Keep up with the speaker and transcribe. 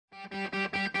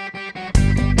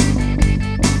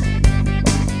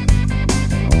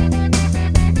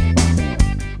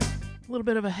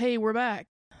little bit of a hey, we're back.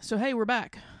 So hey, we're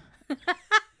back.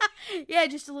 Yeah,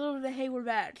 just a little bit of hey, we're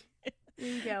back. There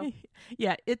you go.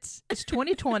 Yeah, it's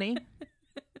 2020.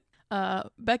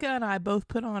 Becca and I both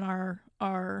put on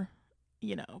our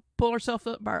pull ourselves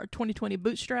up by our 2020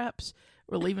 bootstraps.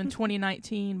 We're leaving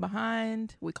 2019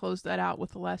 behind. We closed that out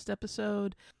with the last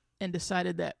episode and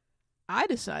I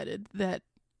decided that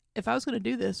if I was going to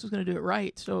do this, I was going to do it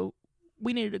right. So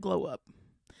we needed to glow up.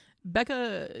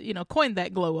 Becca, coined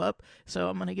that glow up, so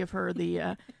I'm going to give her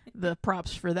the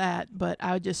props for that. But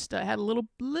I just had a little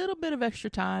bit of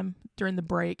extra time during the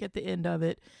break at the end of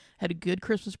it. Had a good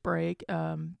Christmas break.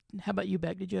 How about you,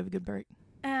 Beck? Did you have a good break?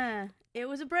 It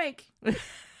was a break.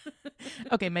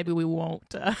 Okay, maybe we won't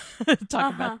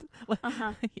talk about.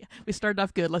 Yeah, we started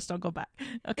off good. Let's don't go back.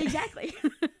 Okay. Exactly.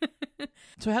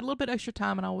 So I had a little bit extra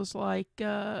time, and I was like,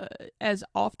 as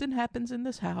often happens in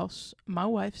this house, my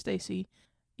wife Stacy,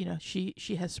 she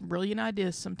has some brilliant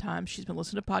ideas sometimes. She's been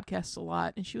listening to podcasts a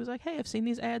lot, and she was like, hey, I've seen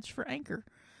these ads for Anchor.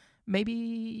 Maybe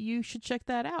you should check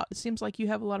that out. It seems like you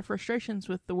have a lot of frustrations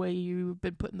with the way you've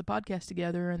been putting the podcast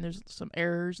together, and there's some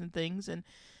errors and things, and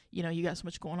you got so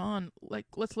much going on. Like,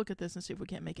 let's look at this and see if we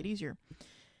can't make it easier.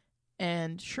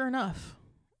 And sure enough,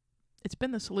 it's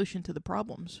been the solution to the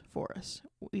problems for us.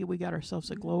 We got ourselves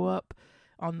a glow up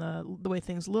on the way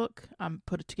things look.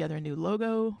 Put together a new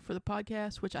logo for the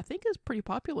podcast, which I think is pretty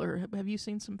popular. Have you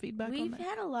seen some feedback on that? We've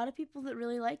had a lot of people that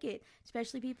really like it,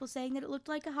 especially people saying that it looked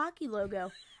like a hockey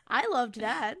logo. I loved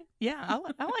that. Yeah,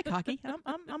 I like hockey.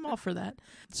 I'm all for that.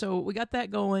 So we got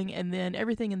that going, and then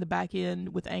everything in the back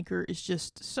end with Anchor is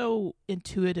just so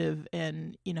intuitive,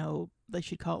 and they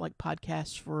should call it like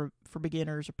podcasts for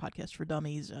beginners or podcasts for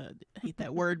dummies. I hate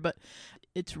that word, but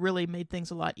it's really made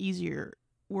things a lot easier.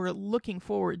 We're looking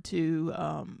forward to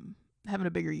having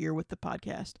a bigger year with the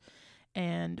podcast.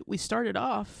 And we started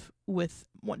off with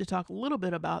wanting to talk a little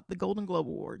bit about the Golden Globe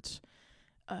Awards.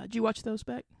 Did you watch those,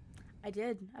 Beck? I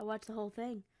did. I watched the whole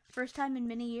thing. First time in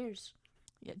many years.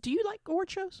 Yeah. Do you like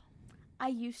award shows? I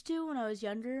used to when I was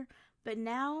younger, but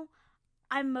now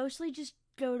I mostly just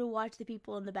go to watch the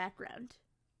people in the background.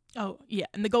 Oh, yeah.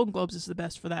 And the Golden Globes is the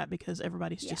best for that because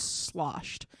everybody's just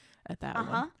sloshed at that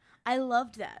one. I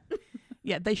loved that.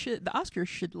 Yeah, the Oscars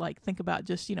should think about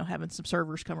just, having some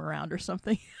servers come around or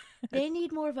something. They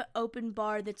need more of an open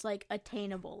bar that's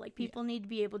attainable. People need to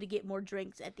be able to get more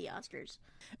drinks at the Oscars.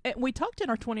 And we talked in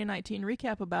our 2019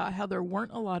 recap about how there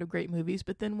weren't a lot of great movies,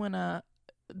 but then when the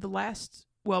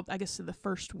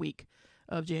first week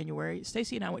of January,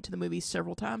 Stacey and I went to the movies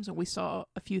several times, and we saw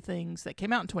a few things that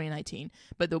came out in 2019,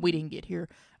 but that we didn't get here.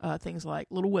 Things like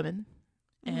Little Women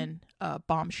and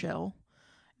Bombshell.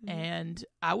 And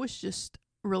I was just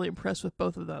really impressed with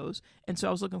both of those. And so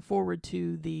I was looking forward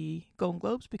to the Golden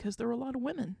Globes because there were a lot of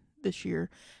women this year.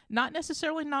 Not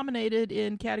necessarily nominated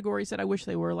in categories that I wish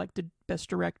they were, like the Best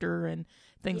Director and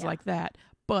things like that.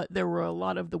 But there were a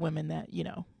lot of the women that,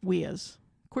 we as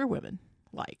queer women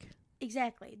like.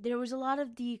 Exactly. There was a lot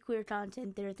of the queer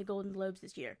content there at the Golden Globes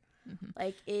this year.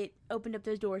 It opened up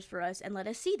those doors for us and let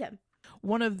us see them.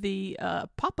 One of the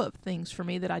pop-up things for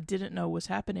me that I didn't know was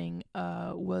happening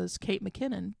was Kate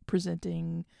McKinnon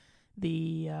presenting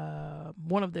the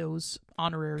one of those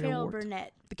honorary awards.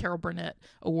 The Carol Burnett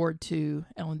Award to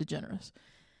Ellen DeGeneres.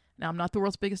 Now, I'm not the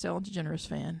world's biggest Ellen DeGeneres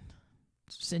fan.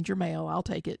 Send your mail. I'll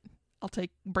take it.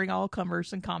 Bring all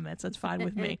comers and comments. That's fine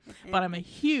with me. But I'm a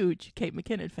huge Kate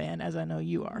McKinnon fan, as I know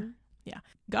you are. Yeah.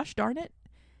 Gosh darn it.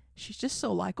 She's just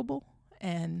so likable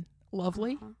and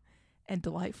lovely and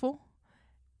delightful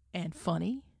and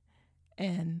funny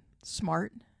and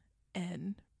smart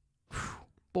and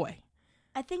boy.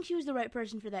 I think she was the right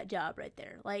person for that job right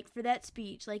there. For that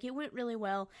speech, it went really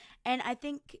well. And I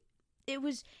think it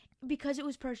was, because it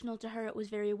was personal to her, it was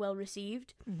very well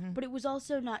received. But it was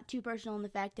also not too personal in the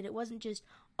fact that it wasn't just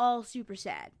all super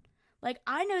sad.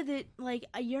 I know that,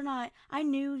 I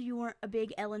knew you weren't a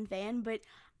big Ellen fan, but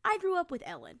I grew up with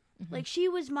Ellen. She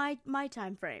was my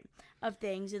time frame of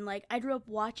things. And, I grew up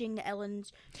watching the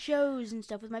Ellen's shows and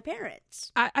stuff with my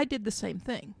parents. I did the same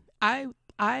thing.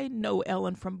 I know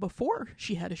Ellen from before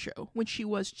she had a show, when she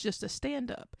was just a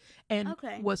stand-up and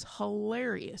was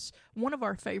hilarious. One of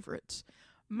our favorites.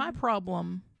 My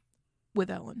problem with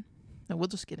Ellen, and we'll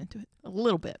just get into it a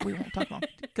little bit. We won't talk long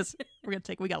because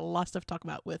we got a lot of stuff to talk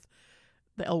about with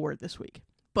the L word this week.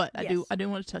 But I do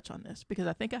want to touch on this because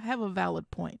I think I have a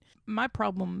valid point. My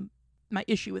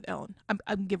issue with Ellen,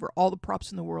 I can give her all the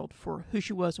props in the world for who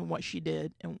she was and what she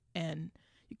did, and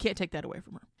you can't take that away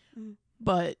from her.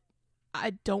 But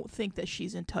I don't think that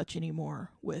she's in touch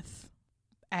anymore with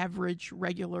average,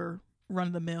 regular,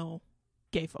 run-of-the-mill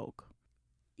gay folk.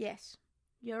 Yes,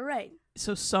 you're right.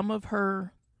 So some of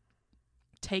her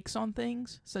takes on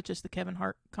things, such as the Kevin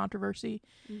Hart controversy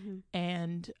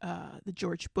and the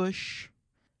George Bush.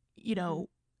 You know,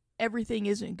 everything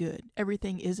isn't good.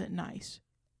 Everything isn't nice.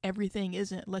 Everything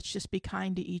isn't, let's just be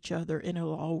kind to each other and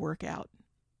it'll all work out.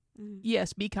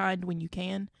 Yes, be kind when you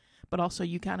can, but also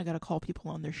you kind of got to call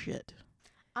people on their shit.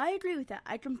 I agree with that.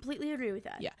 I completely agree with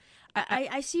that. Yeah.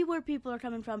 I see where people are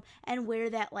coming from and where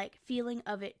that, like, feeling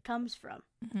of it comes from.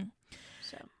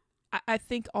 So I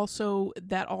think also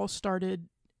that all started,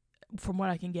 from what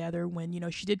I can gather, when, you know,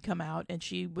 she did come out and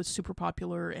she was super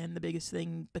popular and the biggest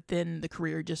thing, but then the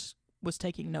career just was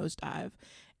taking nosedive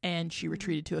and she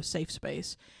retreated to a safe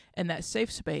space. And that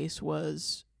safe space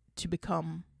was to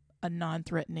become a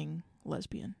non-threatening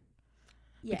lesbian.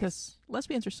 yes. Because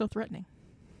lesbians are so threatening.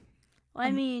 Well,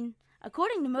 I mean,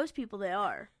 according to most people, they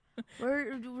are.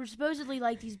 We're supposedly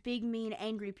like these big, mean,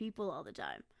 angry people all the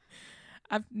time.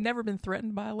 I've never been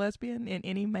threatened by a lesbian in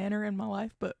any manner in my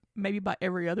life, but maybe by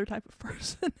every other type of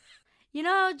person. You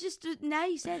know, just now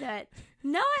you say that.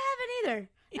 No, I haven't either.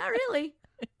 Not really.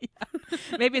 Yeah.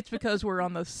 Maybe it's because we're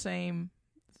on the same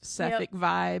sapphic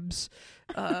vibes.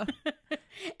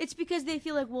 It's because they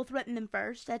feel like we'll threaten them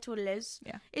first. That's what it is.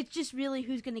 Yeah. It's just really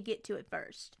who's going to get to it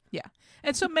first. Yeah.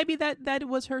 And so maybe that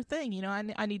was her thing. You know,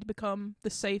 I need to become the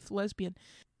safe lesbian.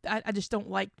 I just don't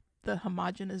like the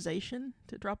homogenization,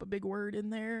 to drop a big word in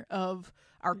there, of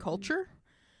our culture.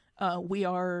 We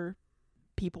are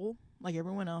people like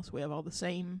everyone else. We have all the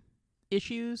same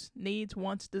issues, needs,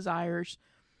 wants, desires.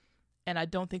 And I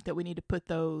don't think that we need to put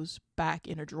those back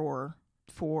in a drawer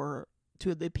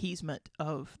to the appeasement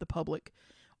of the public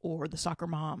or the soccer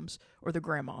moms or the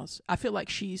grandmas. I feel like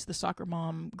she's the soccer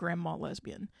mom, grandma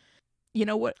lesbian. You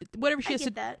know, whatever she has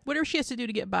to do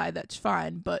to get by, that's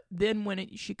fine. But then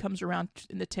when she comes around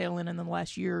in the tail end in the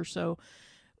last year or so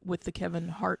with the Kevin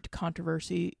Hart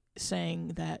controversy,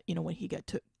 saying that, you know, when he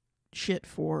took shit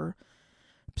for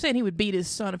saying he would beat his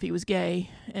son if he was gay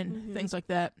and things like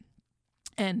that.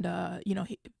 And, you know,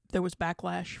 there was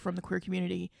backlash from the queer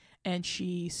community, and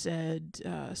she said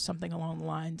something along the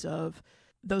lines of,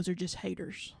 those are just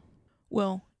haters.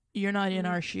 Well, you're not in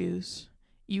our shoes.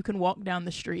 You can walk down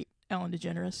the street, Ellen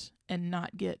DeGeneres, and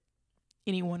not get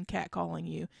anyone catcalling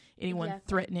you, anyone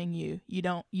threatening you.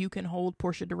 You can hold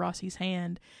Portia de Rossi's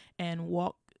hand and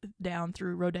walk down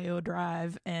through Rodeo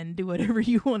Drive and do whatever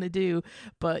you want to do,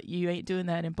 but you ain't doing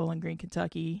that in Bowling Green,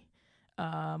 Kentucky,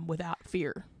 without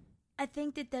fear. I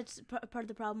think that's part of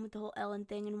the problem with the whole Ellen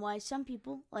thing, and why some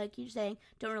people, like you're saying,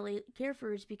 don't really care for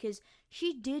her, is because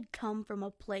she did come from a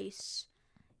place,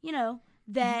 you know,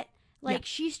 that, like,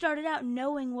 she started out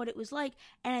knowing what it was like,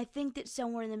 and I think that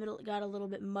somewhere in the middle it got a little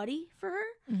bit muddy for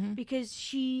her, because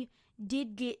she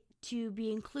did get to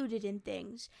be included in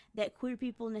things that queer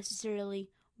people necessarily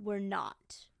were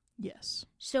not. Yes.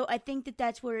 So I think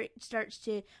that's where it starts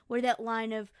to, where that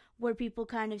line of where people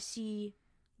kind of see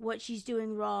what she's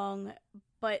doing wrong,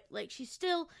 but, like, she's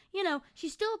still, you know,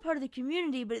 she's still a part of the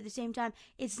community, but at the same time,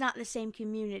 it's not the same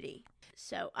community.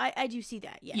 So I do see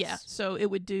that, yes. Yeah, so it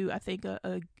would do, I think,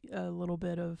 a little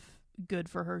bit of good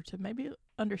for her to maybe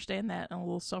understand that, and a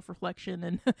little self-reflection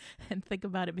and and think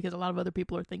about it, because a lot of other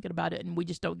people are thinking about it, and we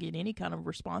just don't get any kind of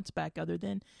response back other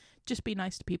than just be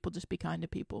nice to people, just be kind to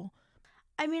people.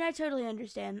 I mean, I totally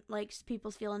understand, like,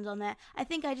 people's feelings on that. I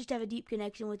think I just have a deep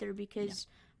connection with her because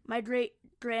my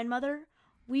great-grandmother,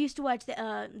 we used to watch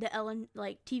the Ellen,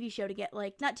 like, TV show together,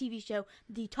 like, not TV show,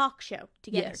 the talk show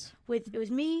together. Yes. It was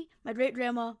me, my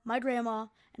great-grandma, my grandma,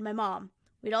 and my mom.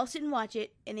 We'd all sit and watch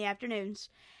it in the afternoons.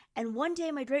 And one day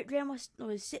my great-grandma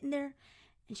was sitting there,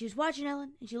 and she was watching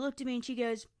Ellen, and she looked at me and she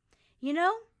goes, you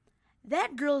know,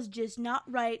 that girl's just not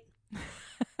right.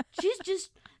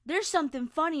 There's something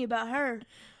funny about her.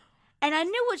 And I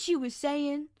knew what she was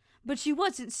saying, but she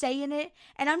wasn't saying it.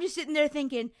 And I'm just sitting there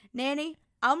thinking, Nanny,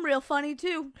 I'm real funny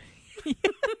too.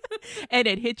 And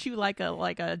it hit you like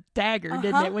a dagger,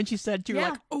 didn't it? When she said, you were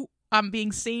like, oh, I'm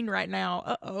being seen right now.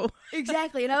 Uh-oh.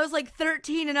 Exactly. And I was like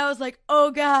 13, and I was like,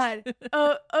 oh, God.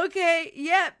 Oh, okay.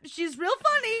 Yep. She's real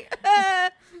funny.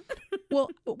 Well,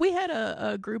 we had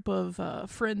a group of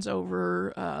friends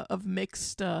over of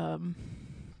mixed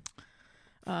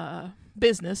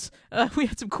business. We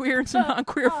had some queer and some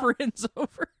non-queer friends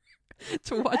over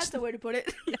to watch. That's the way to put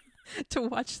it. To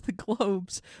watch the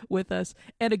Globes with us.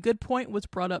 And a good point was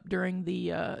brought up during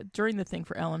the thing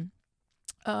for Ellen.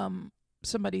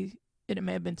 Somebody, and it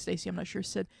may have been Stacey, I'm not sure,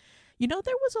 said, you know,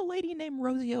 there was a lady named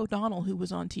Rosie O'Donnell who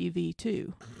was on TV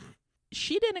too.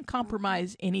 She didn't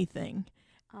compromise anything.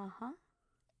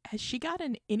 Has she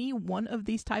gotten any one of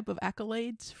these type of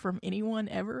accolades from anyone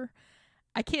ever?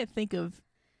 I can't think of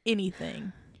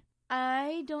anything.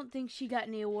 I don't think she got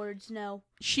any awards, no.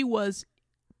 She was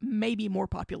maybe more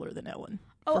popular than Ellen.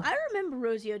 Oh, I remember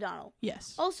Rosie O'Donnell.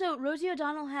 Yes. Also, Rosie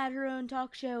O'Donnell had her own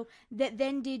talk show that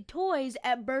then did toys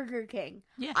at Burger King.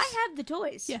 Yes. I have the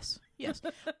toys. Yes. Yes.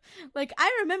 Like,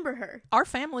 I remember her. Our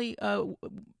family,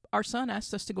 our son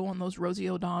asked us to go on those Rosie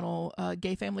O'Donnell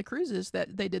gay family cruises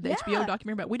that they did the HBO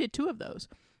documentary about. We did 2 of those.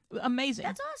 Amazing.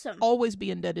 That's awesome. Always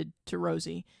be indebted to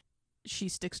Rosie. She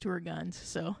sticks to her guns,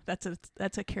 so that's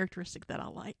a characteristic that I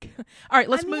like. All right,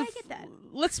 let's move. I get that.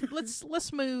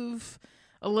 Let's move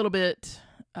a little bit.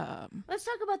 Let's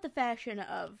talk about the fashion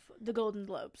of the Golden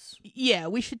Globes. Yeah,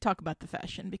 we should talk about the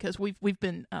fashion because we've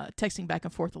been texting back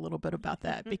and forth a little bit about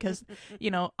that because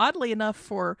oddly enough,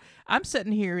 I'm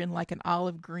sitting here in like an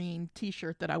olive green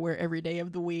T-shirt that I wear every day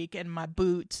of the week and my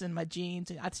boots and my jeans,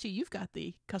 and I see you've got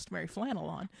the customary flannel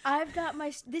on. I've got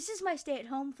this is my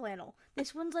stay-at-home flannel.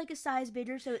 This one's like a size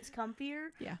bigger, so it's comfier.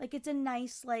 Yeah, like it's a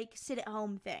nice like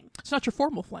sit-at-home thing. It's not your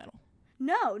formal flannel.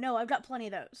 No, I've got plenty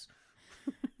of those.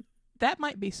 That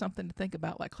might be something to think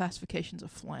about, like classifications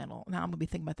of flannel. Now, I'm going to be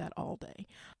thinking about that all day.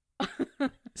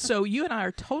 So you and I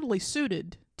are totally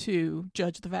suited to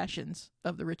judge the fashions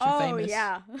of the rich and famous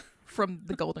from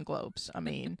the Golden Globes. I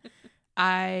mean,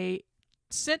 I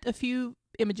sent a few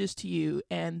images to you,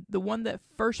 and the one that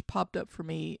first popped up for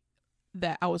me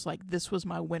that I was like, this was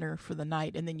my winner for the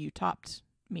night, and then you topped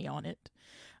me on it.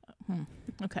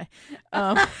 Okay.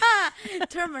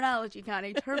 Terminology,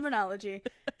 Connie. Terminology.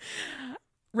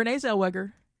 Renee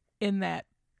Zellweger in that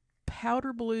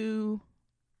powder blue,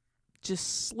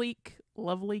 just sleek,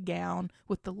 lovely gown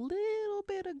with the little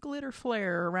bit of glitter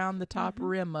flare around the top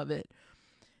rim of it,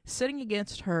 sitting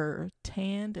against her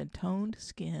tanned and toned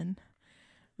skin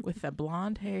with that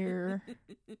blonde hair,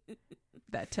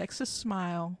 that Texas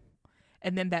smile,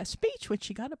 and then that speech when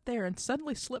she got up there and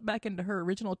suddenly slipped back into her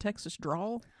original Texas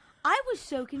drawl. I was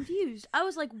so confused. I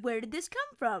was like, where did this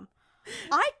come from?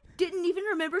 I didn't even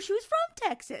remember she was from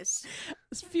Texas.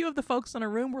 A few of the folks in the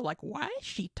room were like, why is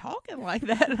she talking like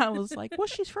that? And I was like, well,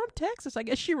 she's from Texas. I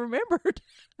guess she remembered.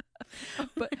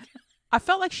 But I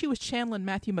felt like she was channeling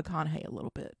Matthew McConaughey a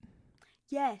little bit.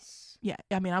 Yes. Yeah,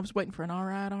 I mean, I was waiting for an all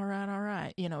right,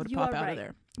 to You pop are out right. of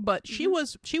there. But she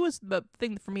was the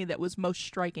thing for me that was most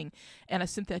striking. And I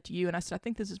sent that to you, and I said, I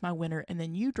think this is my winner. And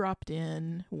then you dropped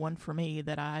in one for me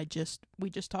that we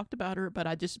just talked about her, but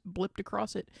I just blipped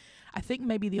across it. I think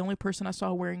maybe the only person I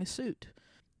saw wearing a suit.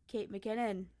 Kate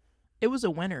McKinnon. It was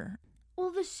a winner.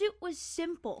 Well, the suit was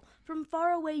simple. From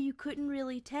far away, you couldn't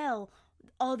really tell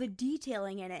all the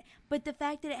detailing in it. But the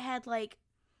fact that it had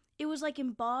it was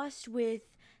embossed with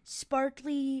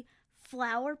sparkly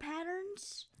flower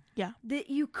patterns. Yeah. That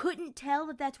you couldn't tell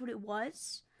that that's what it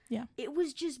was. Yeah. It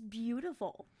was just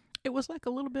beautiful. It was like a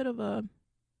little bit of a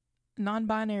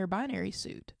binary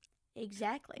suit.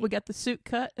 Exactly. We got the suit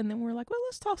cut, and then we're like, well,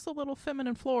 let's toss a little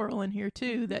feminine floral in here,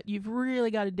 too, that you've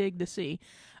really got to dig to see.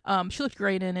 She looked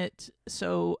great in it,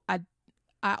 so I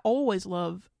always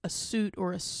love a suit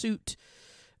or a suit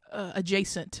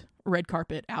adjacent red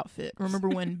carpet outfit. Remember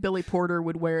when Billy Porter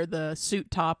would wear the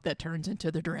suit top that turns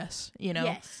into the dress,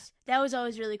 Yes. That was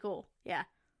always really cool. Yeah.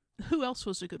 Who else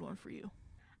was a good one for you?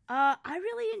 I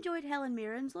really enjoyed Helen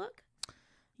Mirren's look.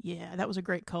 Yeah, that was a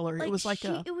great color. It was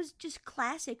it was just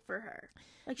classic for her.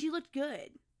 She looked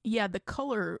good. Yeah, the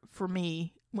color for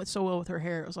me went so well with her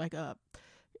hair. It was like a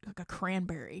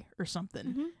cranberry or something.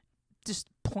 Mm-hmm. Just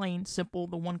plain simple,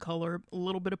 the one color, a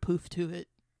little bit of poof to it.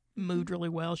 Moved really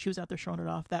well. She was out there showing it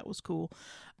off. That was cool.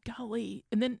 Golly.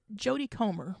 And then Jodie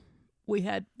Comer. We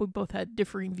both had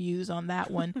differing views on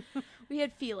that one. We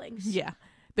had feelings. Yeah.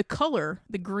 The color,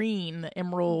 the green, the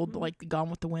emerald, like the Gone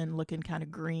with the Wind looking kind of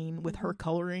green with her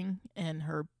coloring and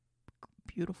her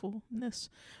beautifuln's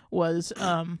was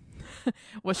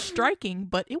was striking,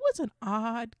 but it was an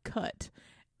odd cut.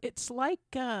 It's like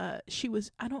she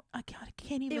was I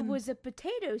can't even. It was a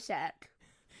potato sack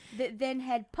that then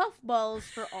had puff balls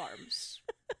for arms.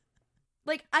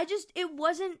 It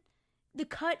wasn't, the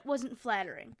cut wasn't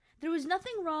flattering. There was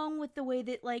nothing wrong with the way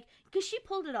that, because she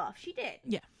pulled it off. She did.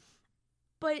 Yeah.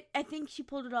 But I think she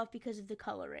pulled it off because of the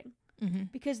coloring. Mm-hmm.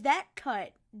 Because that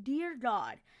cut, dear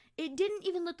God, it didn't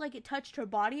even look like it touched her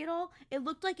body at all. It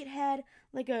looked like it had,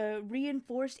 a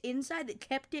reinforced inside that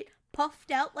kept it puffed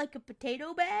out like a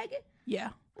potato bag. Yeah.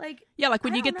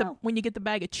 When you get the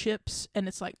bag of chips and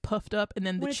it's puffed up and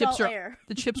then the chips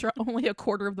are only a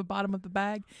quarter of the bottom of the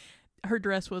bag. Her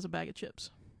dress was a bag of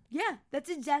chips. Yeah, that's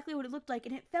exactly what it looked like,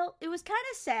 and it was kind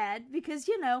of sad because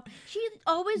she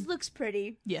always looks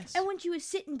pretty. Yes. And when she was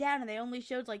sitting down and they only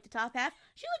showed the top half,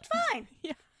 she looked fine.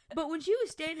 Yeah. But when she was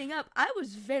standing up, I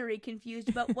was very confused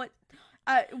about what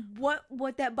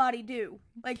What that body do?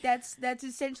 Like that's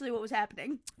essentially what was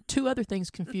happening. Two other things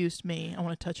confused me. I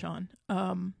want to touch on.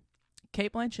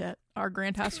 Cate Blanchett, our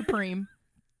Grand High Supreme,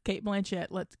 Cate Blanchett.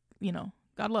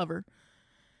 God love her,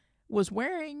 was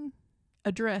wearing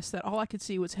a dress that all I could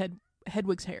see was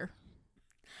Hedwig's hair.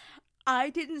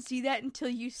 I didn't see that until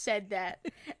you said that.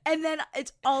 And then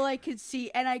it's all I could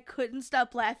see, and I couldn't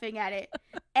stop laughing at it.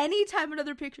 Anytime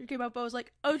another picture came up, I was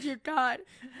like, oh dear God.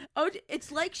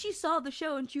 It's like she saw the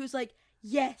show and she was like,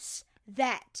 yes,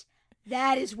 that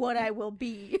is what I will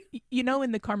be. You know,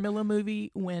 in the Carmilla movie,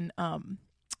 when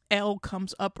Elle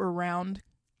comes up around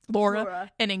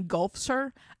Laura and engulfs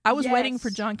her, I was waiting for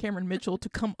John Cameron Mitchell to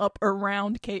come up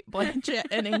around Cate Blanchett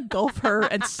and engulf her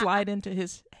and slide into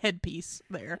his headpiece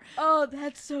there. Oh,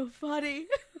 that's so funny.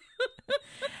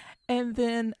 And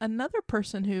then another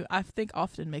person who I think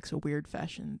often makes a weird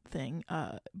fashion thing,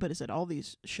 but is at all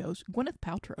these shows, Gwyneth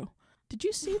Paltrow. Did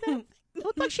you see that? It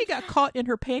looked like she got caught in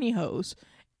her pantyhose.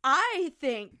 I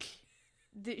think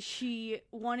that she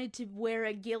wanted to wear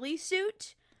a ghillie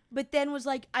suit, but then was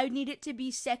like, I need it to be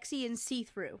sexy and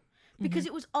see-through. Because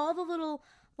it was all the little,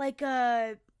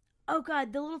 the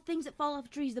little things that fall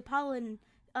off trees, the pollen,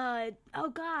 I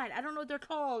don't know what they're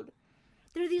called.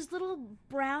 They're these little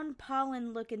brown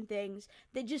pollen-looking things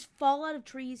that just fall out of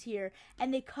trees here,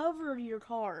 and they cover your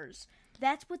cars.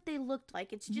 That's what they looked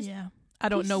like. It's just I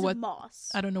don't know what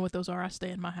moss. I don't know what those are. I stay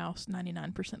in my house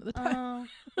 99% of the time.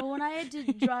 Well, when I had to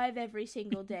drive every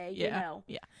single day,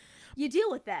 you deal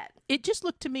with that. It just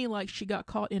looked to me like she got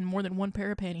caught in more than one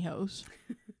pair of pantyhose.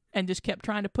 And just kept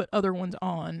trying to put other ones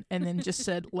on, and then just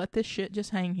said, let this shit just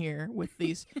hang here with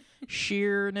these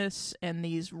sheerness and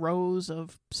these rows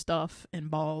of stuff and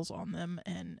balls on them.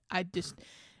 And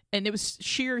it was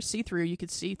sheer see-through. You could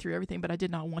see through everything, but I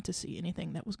did not want to see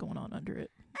anything that was going on under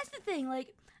it. That's the thing,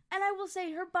 and I will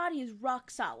say her body is rock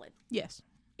solid. Yes.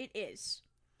 It is.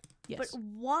 Yes. But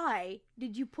why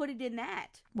did you put it in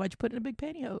that? Why'd you put it in a big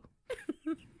pantyhose?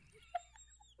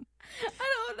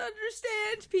 I don't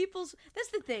understand people's. That's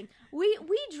the thing. We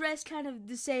dress kind of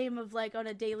the same on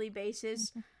a daily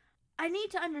basis. I need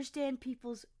to understand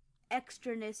people's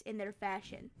extraness in their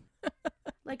fashion.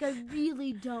 I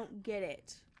really don't get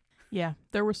it. Yeah,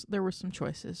 there were some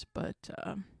choices, but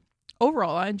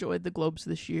overall, I enjoyed the Globes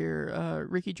this year.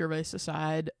 Ricky Gervais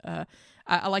aside,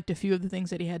 I liked a few of the things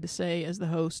that he had to say as the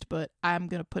host, but I'm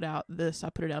gonna put out this. I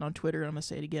put it out on Twitter, and I'm gonna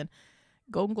say it again.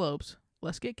 Golden Globes.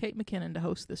 Let's get Kate McKinnon to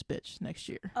host this bitch next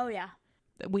year. Oh, yeah.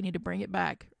 We need to bring it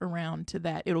back around to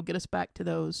that. It'll get us back to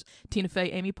those Tina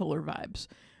Fey, Amy Poehler vibes,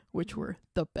 which were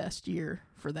the best year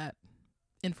for that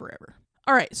in forever.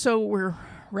 All right, so we're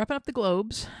wrapping up the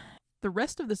Globes. The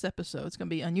rest of this episode is going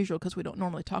to be unusual because we don't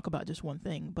normally talk about just one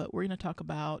thing, but we're going to talk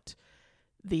about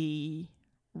the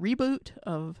reboot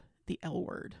of the L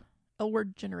Word, L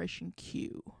Word Generation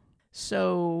Q.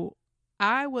 So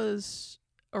I was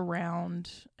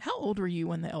around, how old were you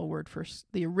when the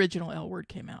original L Word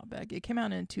came out back? It came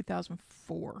out in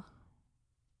 2004.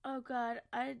 Oh God,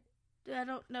 I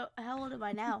don't know. How old am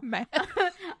I now? Math.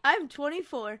 I'm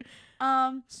 24.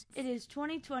 It is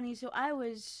 2020, so I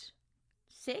was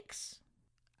 6?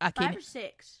 5 or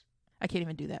 6. I can't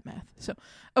even do that math. So,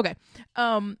 okay.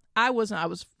 I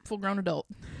was full-grown adult.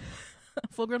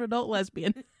 Full-grown adult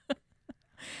lesbian.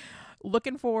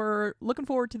 Looking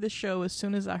forward to this show as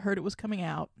soon as I heard it was coming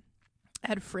out. I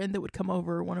had a friend that would come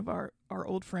over, one of our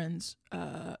old friends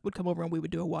would come over, and we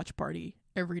would do a watch party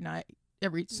every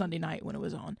Sunday night when it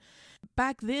was on.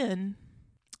 Back then,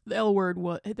 the L Word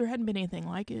there hadn't been anything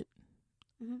like it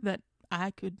that I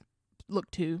could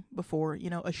look to before,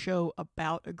 a show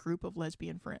about a group of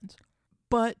lesbian friends.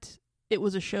 But it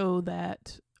was a show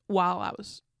that, while I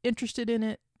was interested in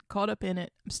it, caught up in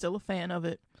it, I'm still a fan of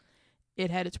it, it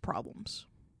had its problems.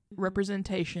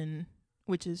 Representation,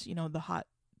 which is, the hot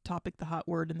topic, the hot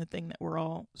word, and the thing that we're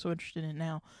all so interested in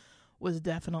now, was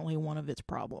definitely one of its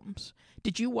problems.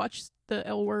 Did you watch the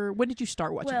L Word? When did you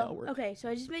start watching the L Word? Okay, so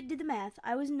I just did the math.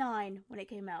 I was 9 when it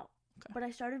came out, but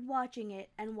I started watching it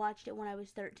and watched it when I was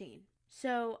 13.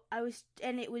 So I was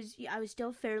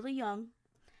still fairly young,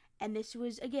 and this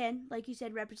was, again, like you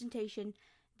said, representation.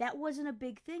 That wasn't a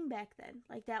big thing back then.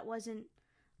 That wasn't,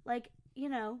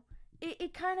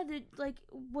 It kind of did,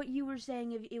 what you were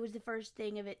saying, it was the first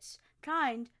thing of its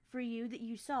kind for you that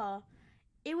you saw.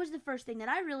 It was the first thing that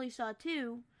I really saw,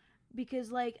 too,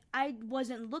 because, I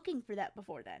wasn't looking for that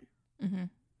before then. Mm-hmm.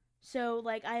 So,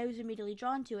 I was immediately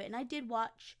drawn to it, and I did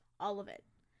watch all of it.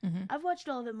 Mm-hmm. I've watched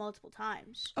all of it multiple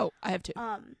times. Oh, I have too.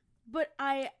 But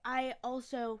I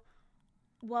also,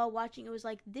 while watching it, was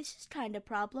this is kind of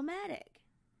problematic.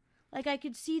 I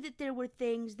could see that there were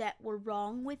things that were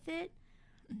wrong with it,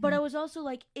 But I was also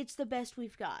like, it's the best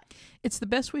we've got. It's the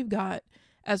best we've got.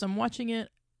 As I'm watching it,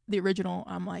 the original,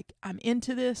 I'm like, I'm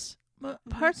into this. But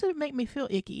parts of it make me feel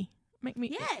icky.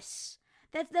 Yes.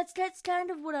 That's kind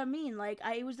of what I mean. Like,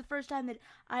 it was the first time that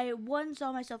I, one,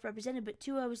 saw myself represented, but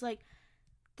two, I was like,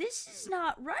 this is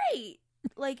not right.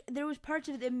 Like, there was parts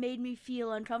of it that made me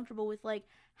feel uncomfortable with, like,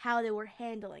 how they were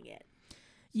handling it.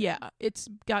 Yeah, it's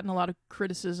gotten a lot of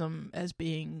criticism as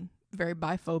being very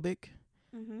biphobic,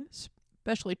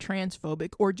 especially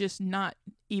transphobic, or just not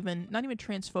even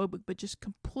transphobic, but just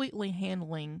completely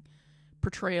handling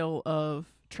portrayal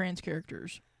of trans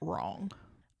characters wrong.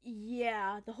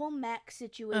 Yeah, the whole Max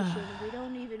situation, we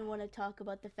don't even want to talk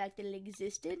about the fact that it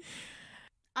existed.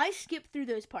 I skipped through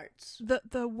those parts.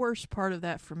 The worst part of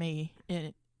that for me,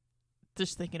 and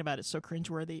just thinking about it so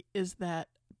cringeworthy, is that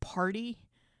party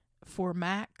for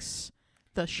Max,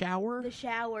 the shower. The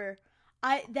shower.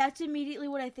 That's immediately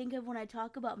what I think of when I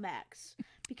talk about Max,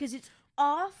 because it's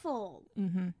awful.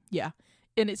 Yeah,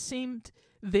 and it seemed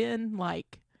then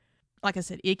like I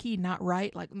said, icky, not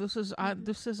right. Like this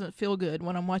doesn't feel good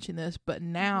when I'm watching this. But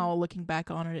now looking back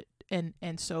on it,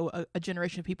 and so a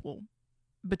generation of people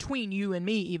between you and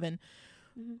me even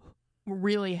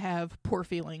really have poor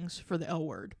feelings for the L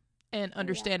word, and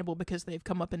understandable because they've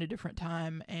come up in a different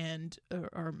time and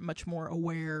are much more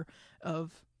aware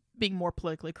of being more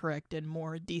politically correct and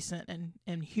more decent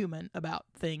and human about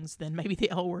things than maybe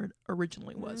the L word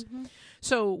originally was.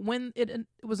 So when it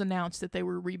was announced that they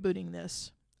were rebooting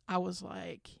this, I was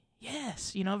like,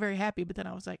 yes, very happy. But then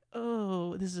I was like,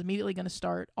 oh, this is immediately going to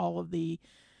start all of the,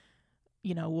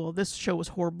 well, this show was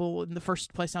horrible in the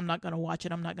first place. I'm not going to watch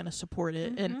it. I'm not going to support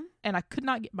it. And I could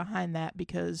not get behind that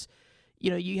because,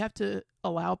 you have to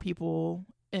allow people,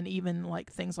 and even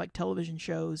like things like television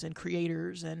shows and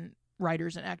creators and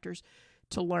writers and actors,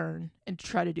 to learn and to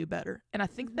try to do better. And I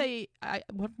think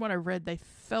when I read, they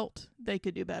felt they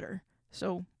could do better.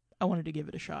 So I wanted to give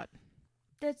it a shot.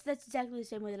 That's exactly the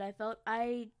same way that I felt.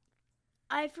 I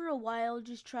for a while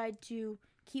just tried to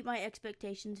keep my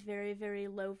expectations very, very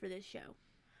low for this show.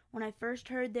 When I first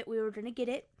heard that we were going to get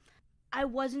it, I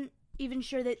wasn't even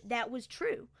sure that was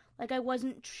true. Like, I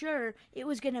wasn't sure it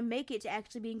was going to make it to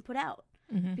actually being put out.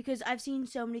 Because I've seen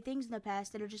so many things in the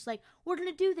past that are just like, we're going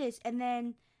to do this, and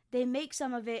then they make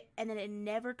some of it, and then it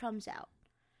never comes out.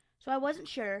 So I wasn't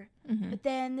sure, but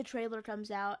then the trailer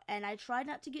comes out, and I tried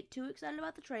not to get too excited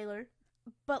about the trailer.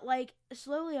 But, like,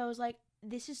 slowly I was like,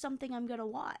 this is something I'm going to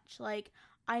watch. Like,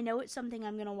 I know it's something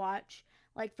I'm going to watch.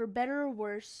 Like, for better or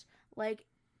worse, like,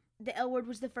 the L word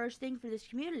was the first thing for this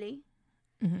community.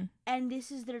 And this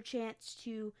is their chance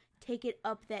to take it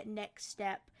up that next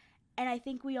step. And I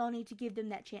think we all need to give them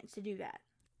that chance to do that.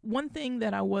 One thing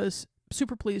that I was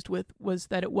super pleased with was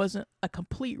that it wasn't a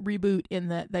complete reboot, in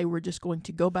that they were just going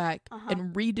to go back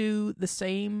and redo the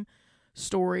same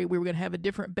story. We were going to have a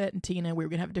different Bette and Tina. We were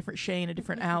going to have a different Shane, a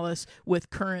different Alice,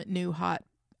 with current new hot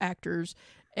actors,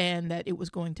 and that it was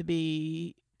going to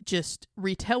be just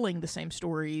retelling the same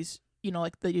stories,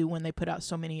 like they do when they put out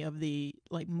so many of the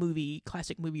like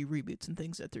classic movie reboots and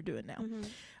things that they're doing now.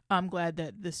 I'm glad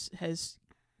that this has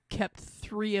kept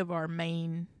 3 of our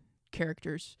main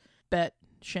characters, Bette,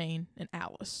 Shane, and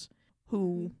Alice,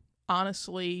 who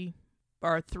honestly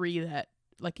are 3 that,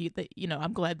 like,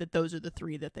 I'm glad that those are the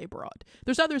 3 that they brought.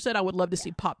 There's others that I would love to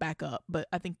see pop back up, but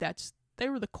I think they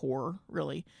were the core,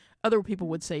 really. Other people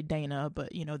would say Dana, but,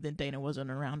 then Dana wasn't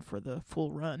around for the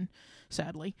full run,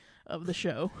 sadly, of the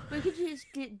show. We could just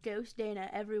get Ghost Dana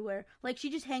everywhere. Like, she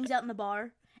just hangs out in the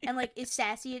bar and, like, is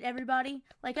sassy at everybody.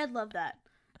 Like, I'd love that.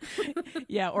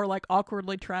 Yeah, or, like,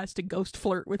 awkwardly tries to ghost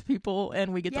flirt with people,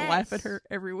 and we get to laugh at her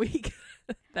every week.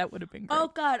 That would have been great.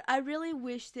 Oh, God, I really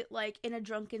wish that, like, in a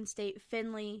drunken state,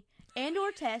 Finley and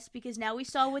or Tess, because now we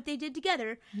saw what they did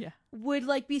together, would,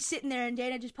 like, be sitting there, and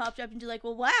Dana just pops up and just like,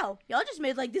 well, wow, y'all just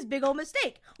made, like, this big old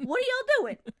mistake. What are y'all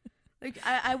doing? Like,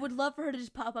 I would love for her to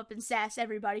just pop up and sass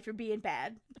everybody for being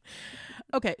bad.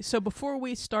 Okay, so before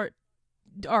we start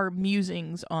our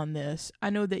musings on this, I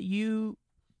know that you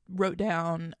wrote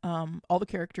down all the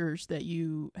characters that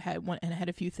you had and had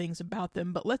a few things about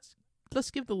them, but let's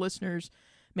give the listeners,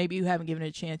 maybe who haven't given it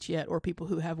a chance yet, or people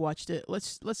who have watched it,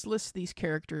 let's list these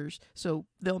characters so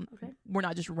we're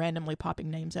not just randomly popping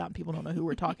names out and people don't know who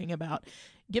we're talking about.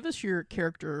 Give us your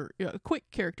character, a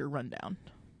quick character rundown.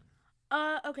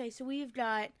 Okay, so we've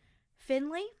got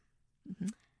Finley,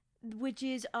 which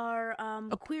is our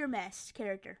queer mess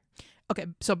character. Okay,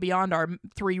 so beyond our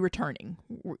 3 returning,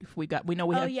 we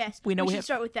should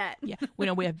start with that. Yeah, we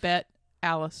know we have Bette,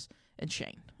 Alice, and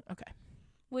Shane. Okay.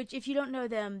 Which, if you don't know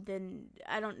them, then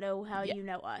I don't know how Yeah. you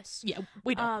know us. Yeah,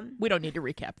 we don't need to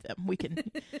recap them. We can.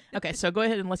 Okay, so go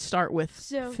ahead and let's start with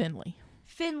Finley.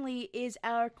 Finley is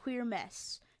our queer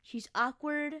mess. She's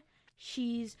awkward.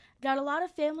 She's got a lot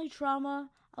of family trauma,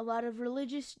 a lot of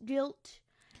religious guilt,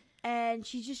 and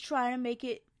she's just trying to make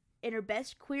it in her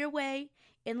best queer way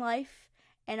in life,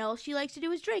 and all she likes to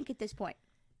do is drink at this point.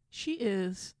 She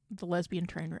is the lesbian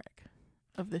train wreck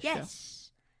of this show. Yes.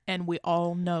 And we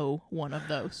all know one of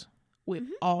those. We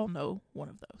all know one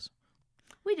of those.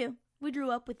 We do. We grew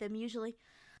up with them, usually.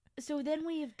 So then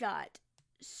we have got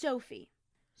Sophie.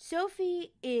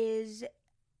 Sophie is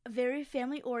very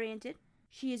family-oriented.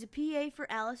 She is a PA for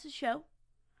Alice's show.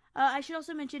 I should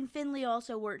also mention Finley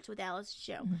also works with Alice's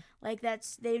show.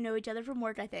 They know each other from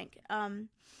work, I think.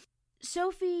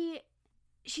 Sophie,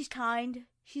 she's kind.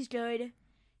 She's good.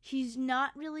 She's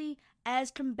not really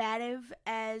as combative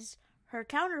as her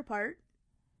counterpart,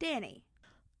 Danny.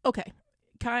 Okay.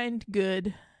 Kind,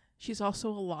 good. She's also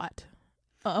a lot.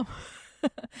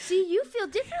 See, you feel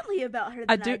differently about her than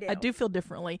I do. I do feel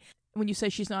differently. When you say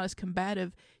she's not as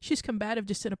combative, she's combative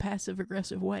just in a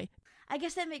passive-aggressive way. I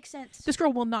guess that makes sense. This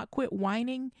girl will not quit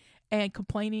whining and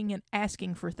complaining and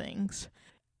asking for things.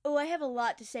 Oh, I have a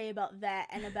lot to say about that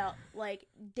and about,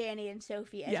 Danny and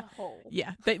Sophie as a whole.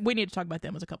 Yeah, we need to talk about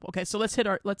them as a couple. Okay, so let's hit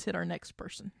our next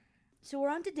person. So we're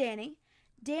on to Danny.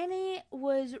 Danny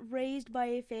was raised by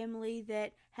a family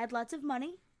that had lots of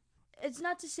money. It's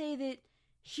not to say that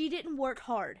she didn't work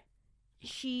hard.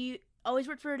 She always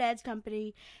worked for her dad's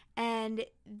company, and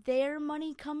their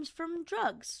money comes from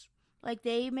drugs.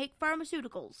 They make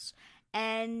pharmaceuticals.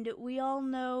 And we all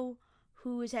know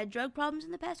who has had drug problems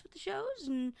in the past with the shows,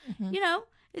 and,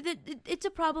 it's a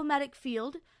problematic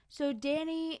field. So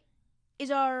Danny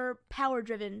is our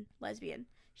power-driven lesbian.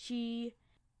 She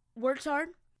works hard,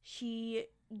 she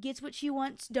gets what she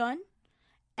wants done,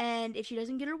 and if she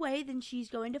doesn't get her way, then she's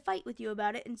going to fight with you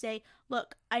about it and say,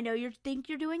 look, I know you think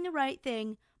you're doing the right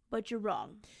thing, but you're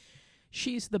wrong.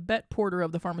 She's the Bet Porter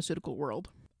of the pharmaceutical world,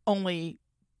 only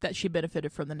that she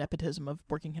benefited from the nepotism of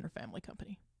working in her family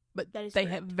company. But they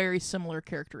have very similar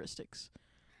characteristics.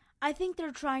 I think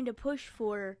they're trying to push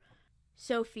for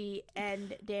Sophie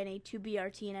and Danny to be our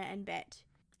Tina and Bet,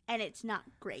 and it's not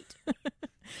great.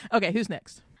 Okay, who's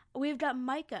next? We've got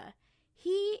Micah.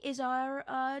 He is our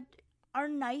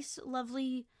nice,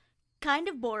 lovely, kind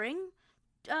of boring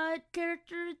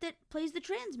character that plays the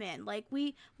trans man.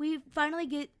 We finally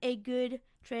get a good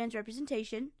trans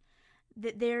representation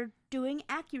that they're doing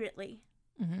accurately.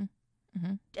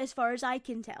 As far as I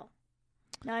can tell.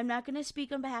 Now, I'm not going to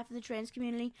speak on behalf of the trans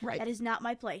community. Right. That is not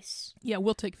my place. Yeah,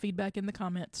 we'll take feedback in the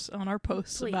comments on our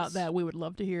posts about that. We would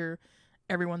love to hear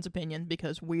everyone's opinion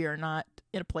because we are not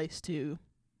in a place to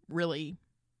really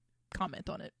comment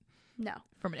on it. No.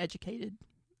 From an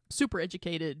super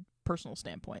educated personal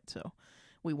standpoint, so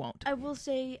we won't. I will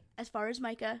say, as far as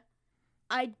Micah,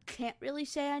 I can't really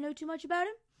say I know too much about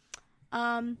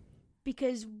him,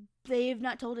 because they've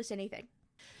not told us anything.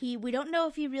 We don't know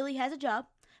if he really has a job.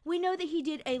 We know that he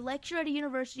did a lecture at a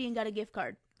university and got a gift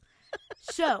card.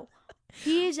 So,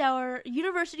 he is our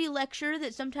university lecturer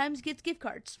that sometimes gets gift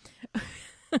cards.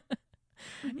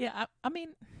 Yeah, I mean,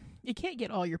 you can't get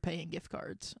all your pay in gift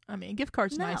cards. I mean, gift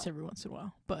cards nice every once in a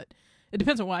while, but it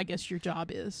depends on what I guess your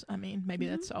job is. I mean, maybe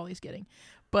that's all he's getting.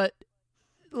 But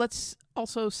let's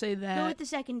also say that... Go with the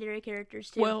secondary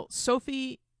characters, too. Well,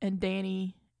 Sophie and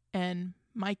Danny and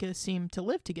Micah seem to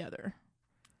live together.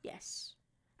 Yes,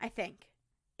 I think.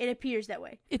 It appears that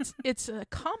way. It's a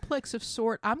complex of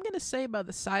sort. I'm going to say by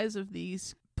the size of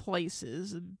these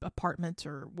places, apartments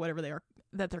or whatever they are,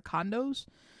 that they're condos,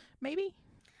 maybe?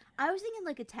 I was thinking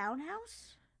a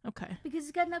townhouse. Okay. Because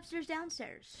it's got an upstairs,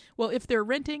 downstairs. Well, if they're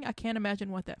renting, I can't imagine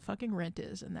what that fucking rent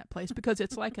is in that place because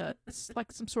it's like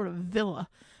some sort of villa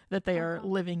that they are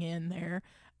living in there.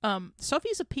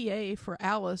 Sophie's a PA for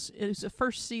Alice. It was a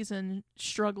first season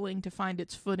struggling to find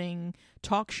its footing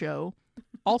talk show.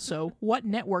 Also, what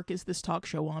network is this talk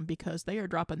show on? Because they are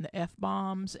dropping the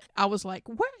F-bombs. I was like,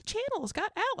 what channel's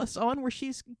got Alice on where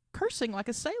she's cursing like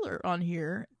a sailor on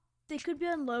here? They could be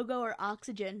on Logo or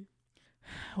Oxygen.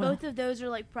 Well, both of those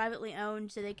are privately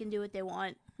owned, so they can do what they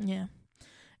want. Yeah.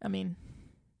 I mean,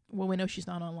 well, we know she's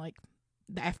not on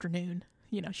the afternoon.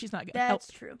 She's not got That's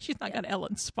true. She's not got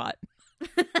Ellen's spot.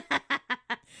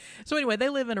 So anyway, they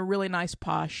live in a really nice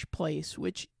posh place,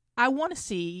 which I want to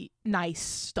see nice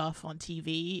stuff on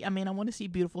TV. I mean, I want to see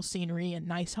beautiful scenery and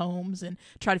nice homes and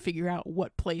try to figure out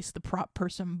what place the prop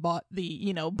person bought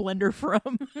the, blender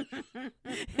from.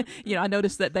 I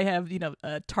noticed that they have,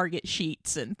 Target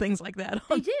sheets and things like that.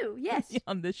 They do, yes.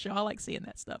 On this show. I like seeing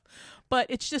that stuff. But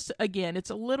it's just, again,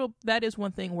 that is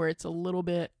one thing where it's a little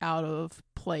bit out of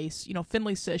place.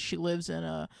 Finley says she lives in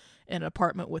an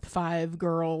apartment with 5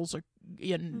 girls or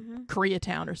in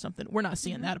Koreatown or something. We're not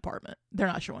seeing that apartment. They're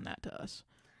not showing that to us.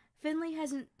 Finley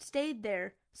hasn't stayed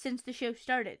there since the show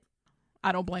started.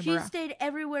 I don't blame her. She's stayed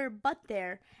everywhere but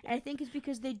there, and I think it's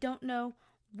because they don't know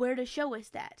where to show us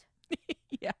that.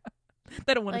 Yeah.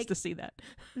 They don't want us to see that.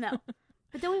 No.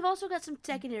 But then we've also got some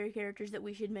secondary characters that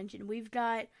we should mention. We've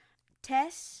got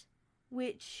Tess,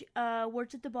 which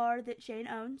works at the bar that Shane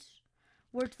owns.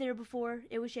 Worked there before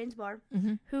it was Shane's bar.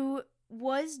 Who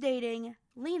was dating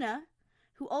Lena,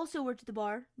 who also worked at the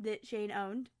bar that Shane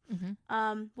owned,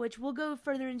 which we'll go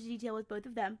further into detail with both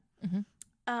of them.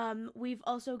 We've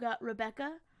also got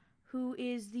Rebecca, who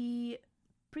is the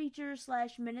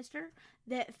preacher/minister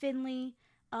that Finley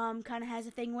kind of has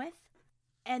a thing with.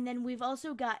 And then we've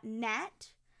also got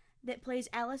Nat, that plays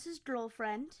Alice's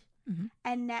girlfriend,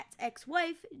 and Nat's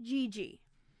ex-wife, Gigi.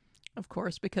 Of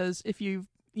course, because if you're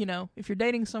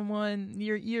dating someone,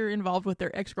 you're involved with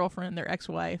their ex-girlfriend, their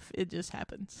ex-wife. It just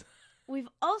happens. We've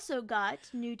also got,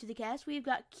 new to the cast, we've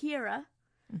got Kira,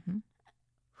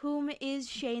 whom is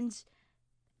Shane's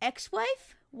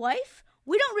ex-wife? Wife?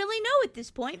 We don't really know at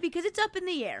this point because it's up in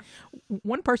the air.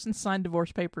 One person signed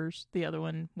divorce papers. The other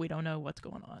one, we don't know what's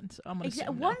going on. So I'm going to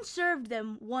assume no. One served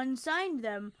them, one signed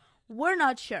them. We're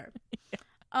not sure.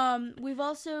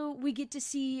 We get to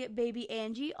see baby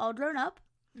Angie all grown up.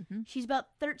 She's about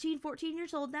 13, 14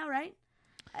 years old now, right?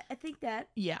 I think that.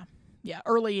 Yeah.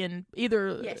 Early in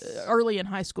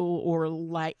high school or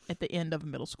like at the end of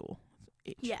middle school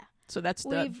age. Yeah. So that's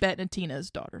Bet and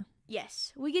Tina's daughter.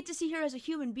 Yes. We get to see her as a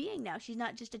human being now. She's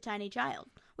not just a tiny child,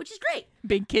 which is great.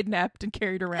 Being kidnapped and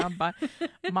carried around by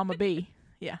Mama B.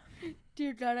 Yeah.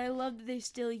 Dear God, I love that they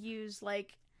still use,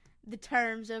 like, the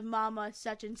terms of Mama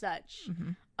such and such.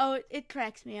 Oh, it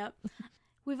cracks me up.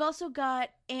 We've also got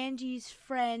Angie's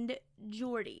friend,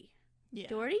 Jordy. Yeah.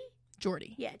 Jordy?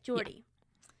 Yeah, Jordy. Yeah.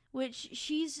 Which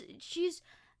she's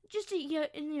just a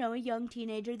young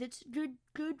teenager that's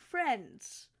good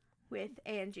friends with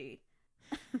Angie.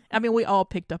 I mean, we all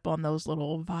picked up on those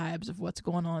little vibes of what's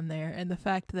going on there, and the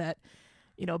fact that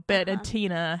Bet and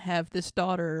Tina have this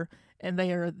daughter, and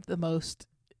they are the most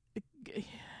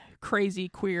crazy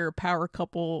queer power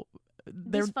couple.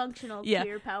 Dysfunctional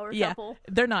queer power couple.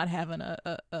 They're not having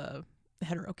a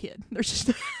hetero kid. They're just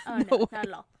no, not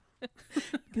at all.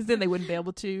 Because then they wouldn't be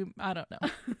able to, I don't know,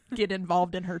 get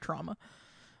involved in her trauma.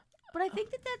 But I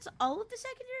think that's all of the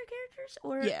secondary characters,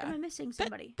 or am I missing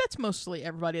somebody? That's mostly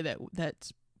everybody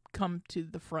that's come to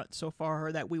the front so far,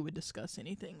 or that we would discuss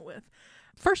anything with.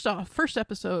 First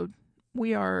episode,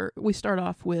 we start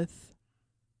off with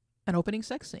an opening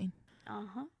sex scene.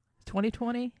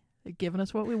 2020, they're giving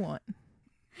us what we want.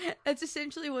 That's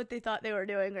essentially what they thought they were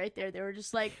doing right there. They were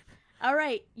just like, all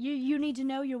right, you need to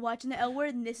know you're watching the L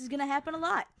Word, and this is going to happen a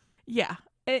lot. Yeah.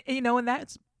 And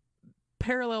that's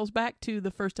parallels back to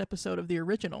the first episode of the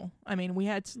original. I mean, we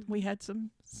had some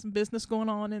business going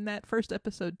on in that first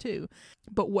episode too.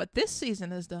 But what this season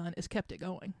has done is kept it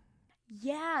going.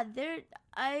 Yeah,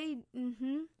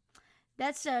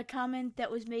 that's a comment that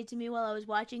was made to me while I was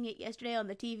watching it yesterday on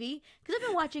the TV, because I've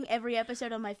been watching every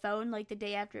episode on my phone like the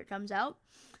day after it comes out.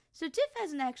 So Tiff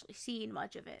hasn't actually seen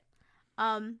much of it.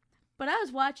 But I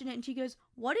was watching it and she goes,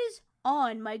 "What is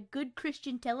on my good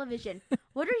Christian television?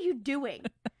 What are you doing?"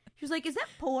 She was like, "Is that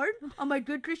porn on my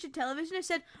good Christian television?" I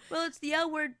said, "Well, it's the L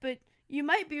Word, but you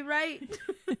might be right."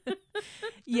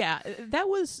 Yeah, that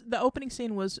was, the opening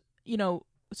scene was,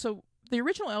 so the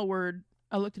original L Word,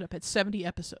 I looked it up, had 70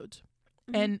 episodes.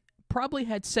 And probably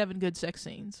had 7 good sex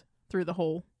scenes through the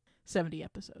whole 70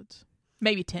 episodes.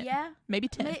 Maybe 10. Yeah. Maybe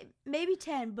 10. Maybe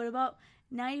 10, but about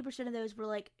 90% of those were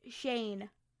like Shane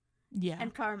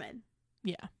and Carmen.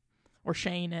 Yeah. Or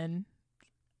Shane and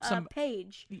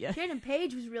Paige. Yeah. Shane and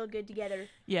Paige was real good together.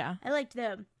 Yeah. I liked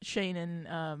them. Shane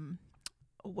and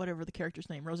whatever the character's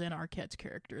name, Rosanna Arquette's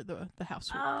character, the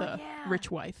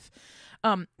rich wife.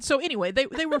 So anyway,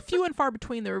 they were few and far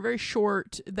between. They were very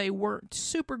short. They weren't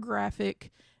super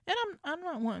graphic, and I'm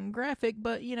not wanting graphic,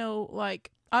 but like,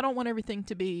 I don't want everything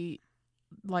to be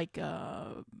like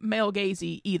male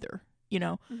gazy either. you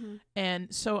know? Mm-hmm.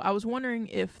 And so I was wondering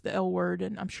if the L Word,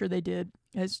 and I'm sure they did,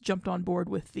 has jumped on board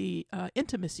with the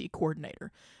intimacy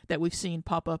coordinator that we've seen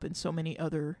pop up in so many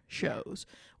other shows,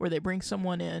 where they bring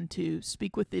someone in to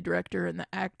speak with the director and the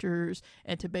actors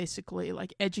and to basically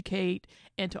like educate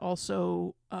and to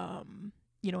also,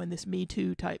 you know, in this Me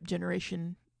Too type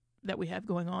generation that we have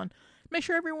going on, make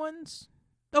sure everyone's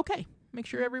okay. Make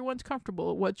sure everyone's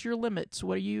comfortable. What's your limits?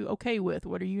 What are you okay with?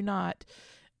 What are you not?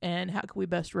 And how can we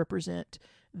best represent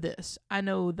this? I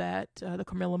know that the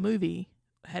Carmilla movie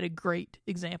had a great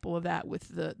example of that with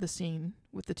the scene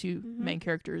with the two main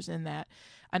characters in that.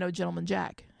 I know Gentleman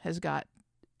Jack has got,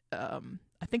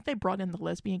 I think they brought in the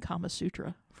lesbian Kama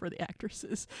Sutra for the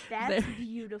actresses. That's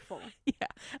beautiful. Yeah.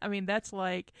 I mean, that's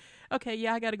like, okay,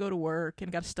 yeah, I got to go to work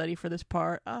and got to study for this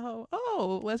part.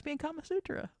 Oh, lesbian Kama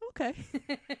Sutra. Okay.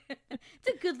 It's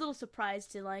a good little surprise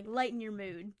to like lighten your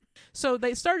mood. So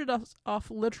they started us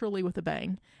off literally with a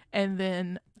bang, and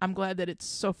then I'm glad that it's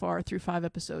so far through 5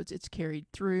 episodes it's carried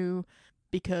through,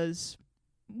 because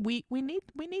we need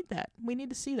that. We need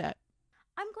to see that.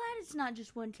 I'm glad it's not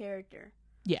just one character.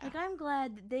 Yeah. Like, I'm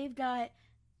glad that they've got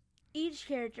each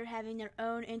character having their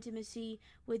own intimacy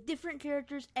with different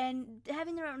characters and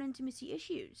having their own intimacy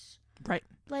issues. Right.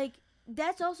 Like,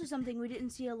 that's also something we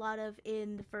didn't see a lot of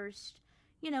in the first,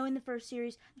 in the first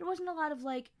series. There wasn't a lot of,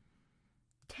 like,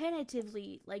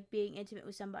 tentatively, like, being intimate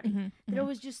with somebody. There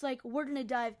was just, like, we're gonna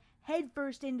dive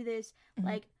headfirst into this,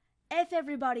 like, F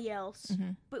everybody else.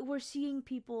 But we're seeing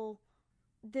people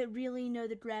that really know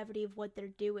the gravity of what they're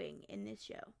doing in this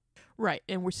show. Right,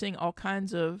 and we're seeing all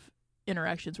kinds of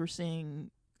interactions. We're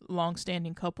seeing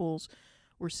long-standing couples.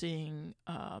 We're seeing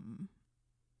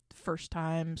first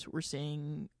times. We're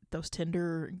seeing those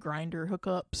Tinder and Grindr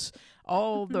hookups.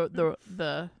 All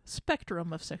the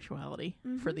spectrum of sexuality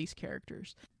for these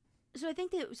characters. So I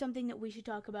think that something that we should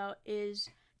talk about is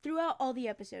throughout all the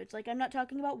episodes. Like, I'm not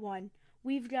talking about one.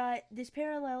 We've got this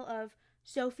parallel of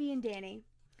Sophie and Danny,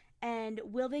 and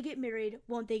will they get married?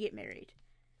 Won't they get married?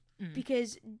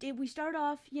 Because did we start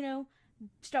off,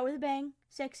 start with a bang,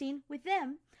 sex scene with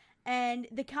them, and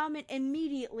the comment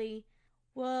immediately,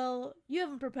 well, you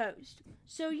haven't proposed.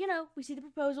 So, we see the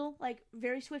proposal, like,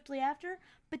 very swiftly after,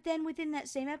 but then within that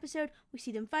same episode, we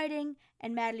see them fighting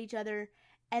and mad at each other,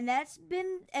 and that's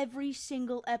been every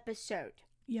single episode.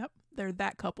 Yep, they're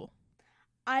that couple.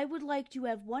 I would like to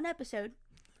have one episode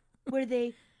where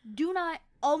they do not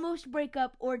almost break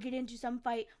up or get into some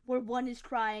fight where one is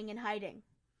crying and hiding.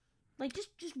 Like,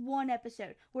 just one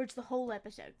episode, where it's the whole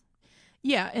episode.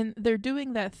 Yeah, and they're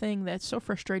doing that thing that's so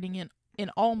frustrating in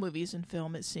all movies and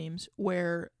film, it seems,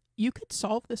 where you could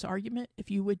solve this argument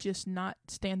if you would just not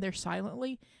stand there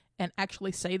silently and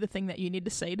actually say the thing that you need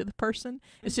to say to the person,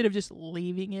 instead of just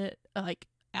leaving it, like,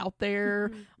 out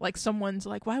there, like someone's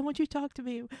like, why won't you talk to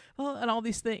me? Well, and all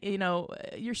these things,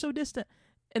 you're so distant.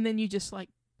 And then you just, like,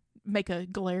 make a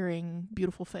glaring,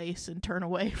 beautiful face and turn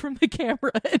away from the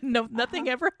camera, and nothing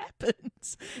ever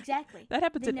happens. Exactly. That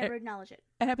happens. They never acknowledge it.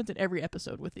 It happens in every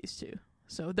episode with these two.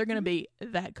 So they're going to be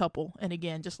that couple. And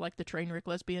again, just like the Trainwreck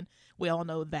lesbian, we all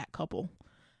know that couple,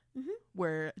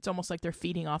 where it's almost like they're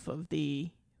feeding off of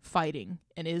the fighting.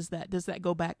 And does that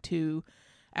go back to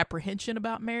apprehension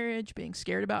about marriage, being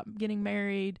scared about getting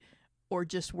married, or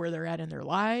just where they're at in their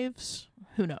lives?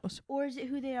 Who knows? Or is it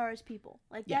who they are as people?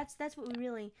 Like, that's what we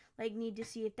really, like, need to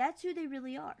see, if that's who they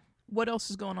really are. What else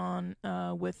is going on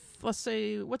with, let's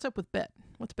say, what's up with Bet?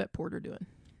 What's Bet Porter doing?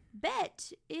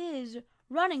 Bet is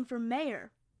running for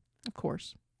mayor. Of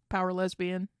course. Power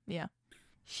lesbian. Yeah.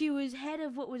 She was head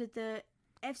of, what was it, the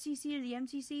FCC or the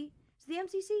MCC? Is it the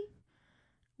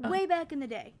MCC? Way back in the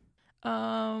day.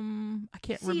 I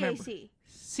can't remember.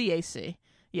 CAC.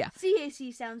 Yeah.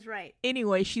 CAC sounds right.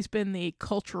 Anyway, she's been the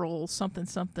cultural something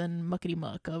muckety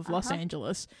muck of Los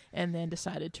Angeles, and then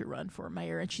decided to run for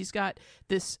mayor. And she's got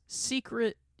this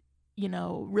secret,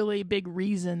 really big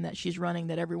reason that she's running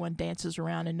that everyone dances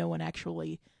around and no one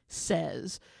actually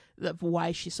says of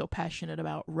why she's so passionate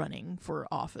about running for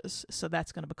office. So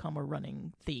that's going to become a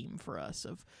running theme for us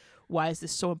of why is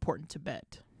this so important to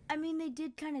Bet. I mean, they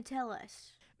did kind of tell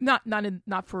us. Not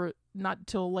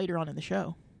till later on in the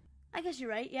show. I guess you're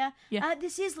right, yeah.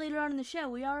 This is later on in the show.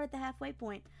 We are at the halfway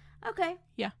point. Okay.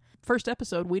 Yeah. First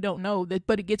episode, we don't know that,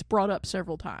 but it gets brought up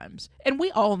several times. And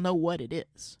we all know what it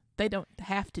is. They don't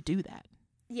have to do that.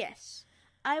 Yes.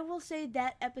 I will say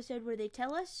that episode where they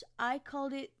tell us, I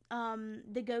called it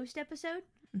the ghost episode,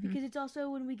 because it's also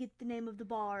when we get the name of the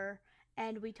bar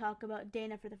and we talk about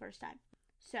Dana for the first time.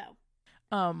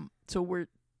 So we're,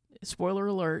 spoiler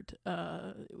alert,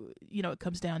 it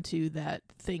comes down to that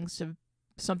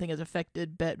something has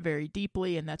affected Bet very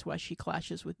deeply, and that's why she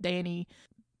clashes with Danny.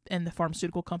 and the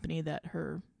pharmaceutical company that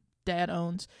her dad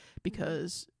owns,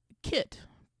 because Kit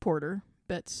Porter,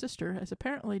 Bet's sister, has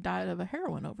apparently died of a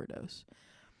heroin overdose.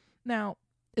 Now,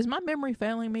 is my memory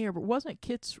failing me, or wasn't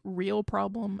Kit's real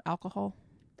problem alcohol?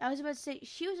 I was about to say,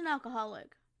 she was an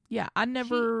alcoholic. Yeah, I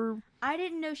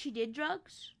didn't know she did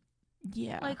drugs.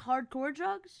 Yeah. Like hardcore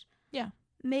drugs. Yeah.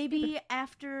 Maybe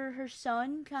after her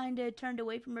son kind of turned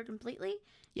away from her completely,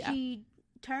 she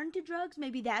turned to drugs.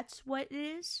 Maybe that's what it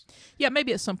is. Yeah,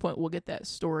 maybe at some point we'll get that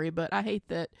story, but I hate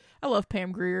that. I love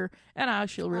Pam Grier, and I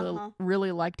actually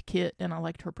really liked Kit, and I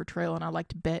liked her portrayal, and I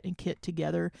liked Bet and Kit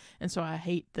together, and so I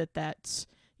hate that that's,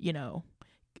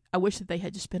 I wish that they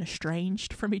had just been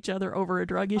estranged from each other over a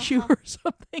drug issue or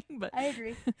something. But I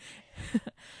agree.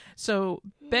 So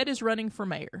Bet is running for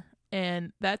mayor,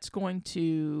 and that's going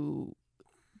to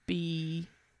be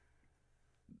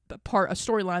a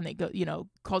storyline that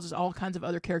causes all kinds of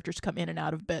other characters to come in and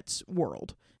out of Bet's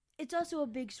world. It's also a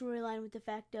big storyline with the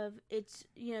fact of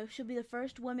she'll be the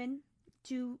first woman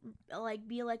to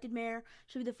be elected mayor.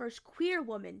 She'll be the first queer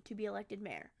woman to be elected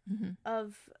mayor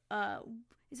of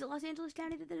is it Los Angeles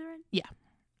County that they're in? Yeah.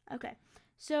 Okay.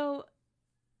 So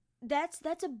that's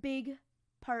a big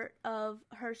part of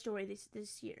her story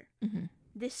this year.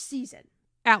 This season.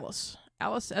 Alice,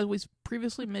 as we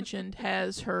previously mentioned,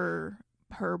 has her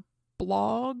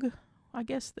blog. I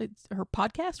guess her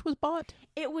podcast was bought.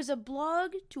 It was a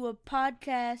blog to a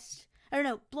podcast. I don't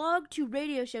know, blog to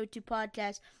radio show to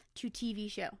podcast to TV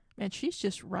show. And she's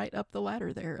just right up the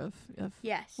ladder there of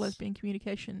lesbian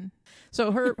communication.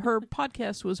 So her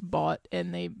podcast was bought,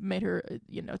 and they made her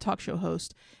a talk show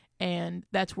host, and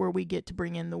that's where we get to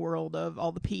bring in the world of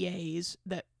all the PAs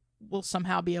that will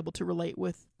somehow be able to relate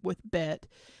with Bet,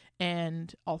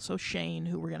 and also Shane,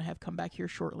 who we're going to have come back here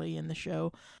shortly in the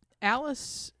show.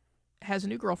 Alice has a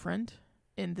new girlfriend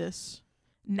in this,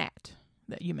 Nat,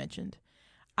 that you mentioned.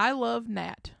 I love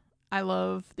Nat. I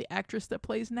love the actress that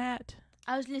plays Nat.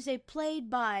 I was going to say played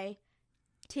by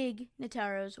Tig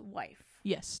Notaro's wife.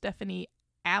 Yes, Stephanie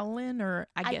Allen, or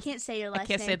I can't say your last name. I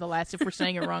can't say the last. If we're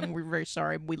saying it wrong, we're very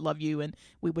sorry. We love you, and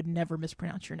we would never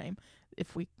mispronounce your name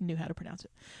if we knew how to pronounce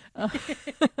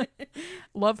it.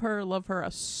 Love her.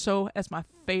 So, as my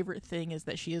favorite thing is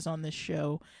that she is on this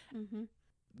show.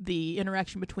 The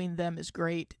interaction between them is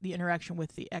great. The interaction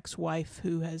with the ex-wife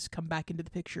who has come back into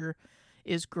the picture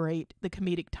is great. The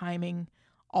comedic timing,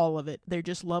 all of it. They're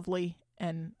just lovely,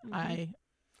 and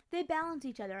they balance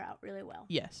each other out really well.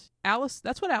 Yes. Alice,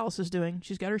 that's what Alice is doing.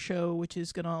 She's got her show, which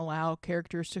is going to allow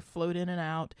characters to float in and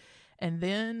out. And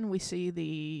then we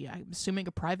see I'm assuming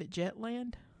a private jet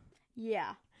land.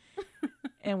 Yeah.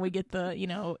 And we get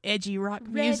the, edgy rock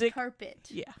music. Red carpet.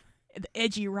 Yeah. The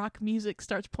edgy rock music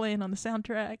starts playing on the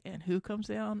soundtrack. And who comes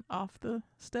down off the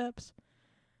steps?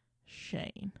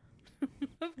 Shane.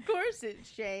 Of course it's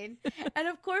Shane. And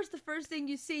of course the first thing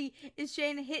you see is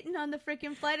Shane hitting on the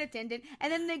freaking flight attendant,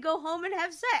 and then they go home and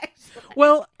have sex.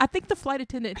 Well, I think the flight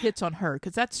attendant hits on her,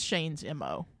 because that's Shane's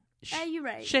MO. You're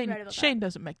right. Shane, you're right about Shane that.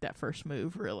 doesn't make that first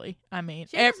move, really. I mean,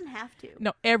 Shane doesn't have to.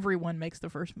 No, everyone makes the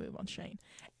first move on Shane.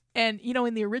 And,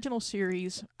 in the original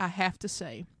series, I have to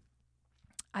say,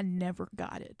 I never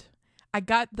got it. I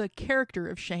got the character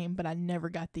of Shane, but I never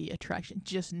got the attraction.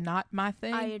 Just not my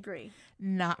thing. I agree.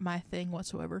 Not my thing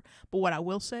whatsoever. But what I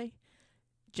will say,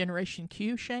 Generation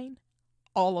Q Shane,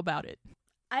 all about it.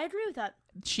 I agree with that.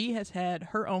 She has had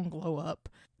her own glow up.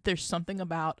 There's something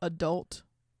about adult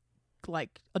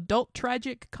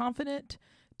tragic, confident,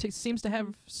 seems to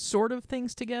have sort of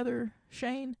things together,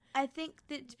 Shane. I think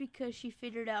that's because she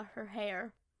figured out her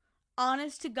hair.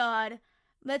 Honest to God,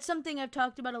 that's something I've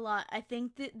talked about a lot. I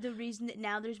think that the reason that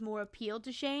now there's more appeal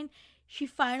to Shane, she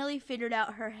finally figured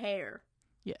out her hair.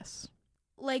 Yes.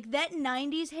 Like that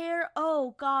 90s hair,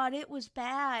 oh God, it was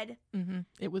bad.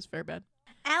 It was very bad.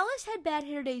 Alice had bad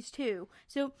hair days too.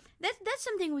 So that's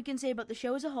something we can say about the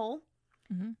show as a whole.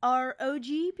 Our OG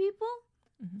people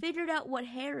figured out what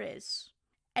hair is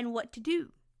and what to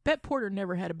do. Bet Porter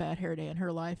never had a bad hair day in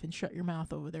her life, and shut your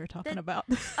mouth over there talking about.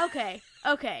 Okay.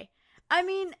 I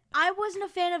mean, I wasn't a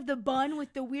fan of the bun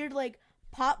with the weird,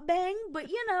 pop bang, but,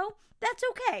 that's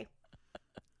okay.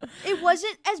 It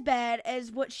wasn't as bad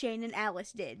as what Shane and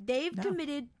Alice did. They've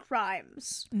committed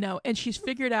crimes. No, and she's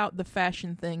figured out the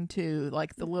fashion thing, too,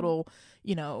 like the little,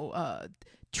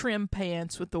 trim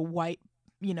pants with the white,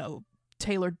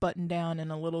 tailored button down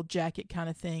and a little jacket kind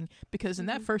of thing. Because in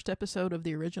that first episode of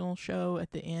the original show,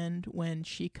 at the end, when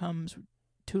she comes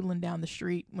tootling down the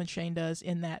street, when Shane does,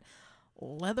 in that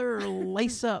leather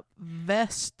lace-up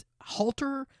vest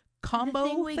halter combo the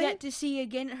thing we get to see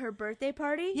again at her birthday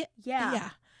party?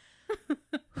 Yeah.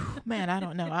 Man, I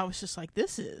don't know. I was just like,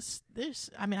 this.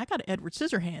 I mean, I got Edward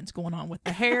Scissorhands going on with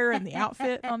the hair and the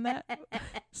outfit on that.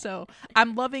 So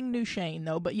I'm loving new Shane,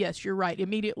 though. But yes, you're right.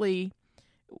 Immediately,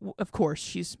 of course,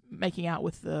 she's making out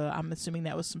with I'm assuming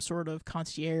that was some sort of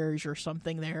concierge or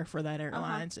something there for that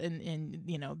airlines, and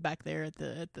back there at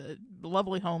the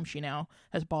lovely home she now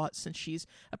has bought, since she's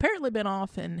apparently been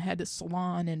off and had a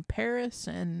salon in Paris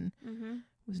and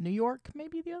was New York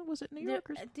maybe was it New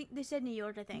York? I think they said New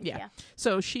York. I think yeah.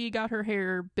 So she got her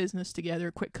hair business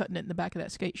together, quit cutting it in the back of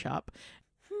that skate shop.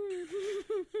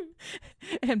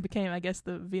 And became, I guess,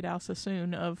 the Vidal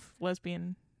Sassoon of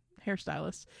lesbian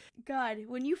hairstylists. God,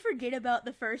 when you forget about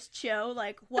the first show,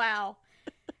 like, wow,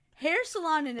 hair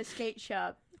salon in a skate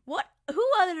shop. Who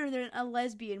other than a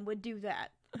lesbian would do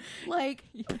that? Like,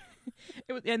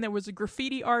 and there was a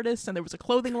graffiti artist, and there was a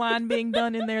clothing line being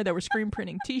done in there. There were screen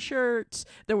printing T-shirts.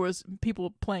 There was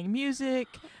people playing music.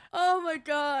 Oh my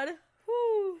God.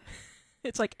 Whew.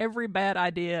 It's like every bad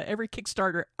idea, every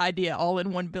Kickstarter idea, all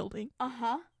in one building.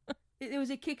 It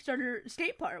was a Kickstarter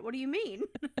skate park. What do you mean?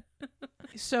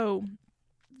 So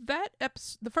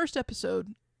the first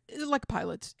episode is like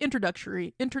pilots,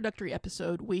 introductory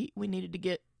episode. We needed to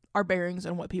get our bearings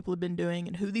on what people had been doing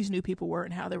and who these new people were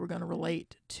and how they were going to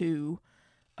relate to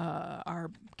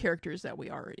our characters that we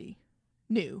already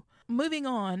knew. Moving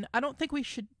on, I don't think we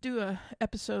should do a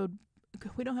episode.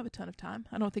 We don't have a ton of time.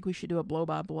 I don't think we should do a blow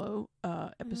by blow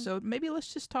episode. Maybe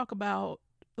let's just talk about,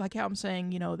 like how I'm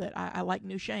saying, that I like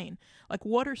new Shane. Like,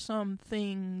 what are some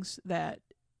things that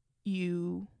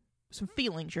some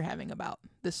feelings you're having about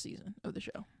this season of the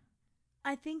show?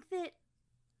 I think that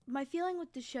my feeling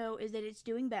with the show is that it's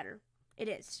doing better. It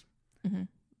is. Mm-hmm.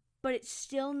 But it's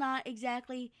still not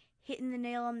exactly hitting the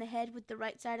nail on the head with the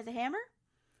right side of the hammer.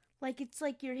 Like, it's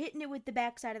like you're hitting it with the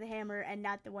back side of the hammer and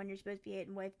not the one you're supposed to be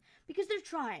hitting with. Because they're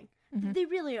trying. Mm-hmm. They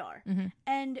really are. Mm-hmm.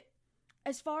 And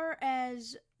as far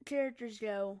as characters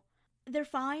go, they're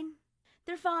fine.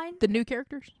 They're fine. The new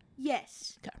characters?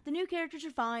 Yes. Okay. The new characters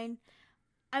are fine.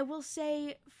 I will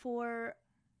say for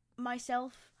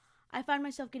myself, I find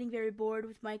myself getting very bored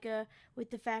with Micah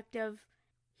with the fact of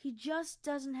he just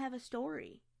doesn't have a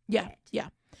story. Yeah. Yeah.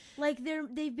 Like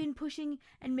they've been pushing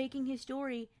and making his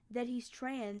story that he's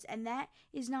trans, and that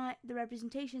is not the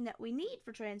representation that we need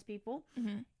for trans people.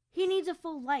 Mm-hmm. He needs a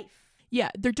full life. Yeah,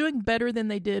 they're doing better than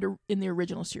they did in the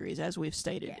original series, as we've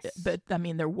stated. Yes. But I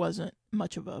mean, there wasn't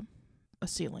much of a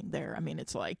ceiling there. I mean,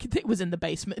 it's like it was in the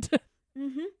basement.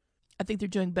 Mm-hmm. I think they're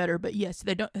doing better, but yes,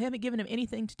 they haven't given him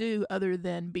anything to do other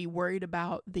than be worried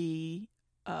about the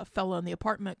fella in the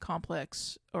apartment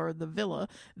complex or the villa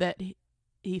that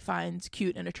he finds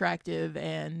cute and attractive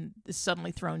and is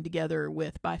suddenly thrown together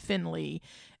with by Finley,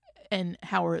 and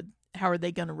how are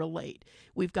they going to relate?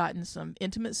 We've gotten some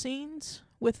intimate scenes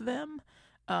with them.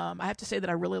 I have to say that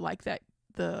I really like that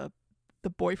the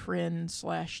boyfriend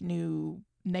 / new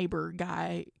neighbor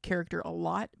guy character a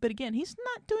lot, but again, he's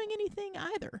not doing anything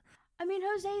either. I mean,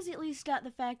 Jose's at least got the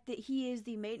fact that he is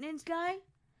the maintenance guy.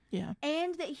 Yeah.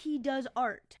 And that he does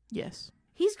art. Yes.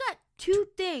 He's got 2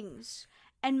 things,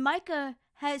 and Micah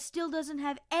still doesn't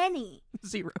have any.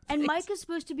 0 And things. Micah's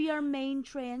supposed to be our main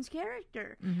trans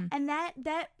character. Mm-hmm. And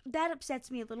that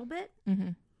upsets me a little bit. Mm-hmm.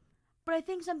 But I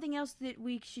think something else that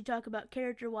we should talk about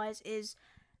character-wise is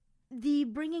the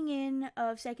bringing in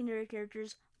of secondary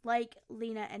characters like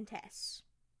Lena and Tess.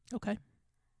 Okay.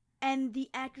 And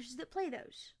the actresses that play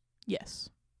those. Yes.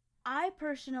 I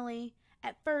personally,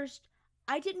 at first,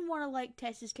 I didn't want to like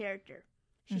Tess's character.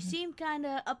 She seemed kind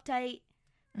of uptight,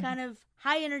 kind of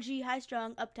high energy, high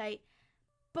strung, uptight.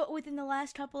 But within the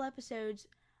last couple episodes,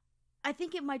 I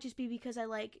think it might just be because I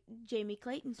like Jamie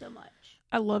Clayton so much.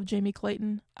 I love Jamie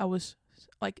Clayton. I was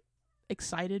like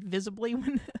excited visibly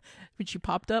when she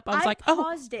popped up. I was like,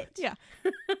 paused it. Yeah.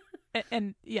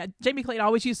 And yeah, Jamie Clayton, I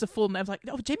always used the full name. I was like,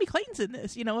 oh, Jamie Clayton's in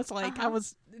this. It's like,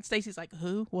 Stacey's like,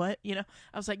 who? What? I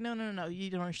was like, no, you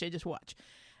don't understand, just watch.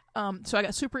 So I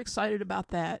got super excited about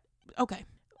that. Okay,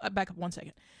 back up 1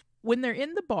 second. When they're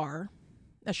in the bar,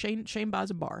 Shane buys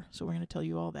a bar, so we're going to tell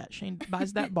you all that. Shane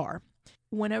buys that bar.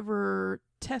 Whenever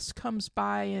Tess comes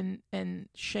by and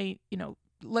Shane,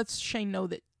 lets Shane know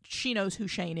that she knows who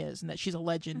Shane is and that she's a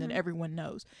legend and everyone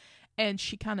knows. And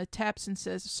she kind of taps and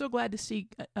says, so glad to see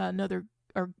another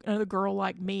girl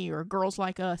like me or girls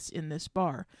like us in this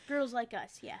bar. Girls like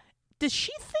us, yeah. Does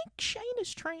she think Shane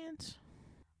is trans?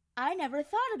 I never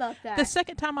thought about that. The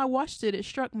second time I watched it, it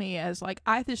struck me as like,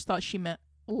 I just thought she meant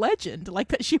legend, like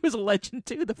that she was a legend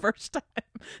too the first time.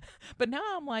 But now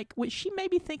I'm like, was she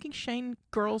maybe thinking Shane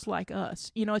girls like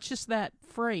us? It's just that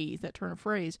turn of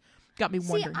phrase got me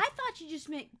wondering. See, I thought you just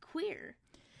meant queer.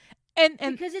 And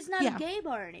because it's not yeah. a gay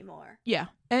bar anymore. Yeah,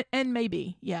 and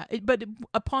maybe, yeah. But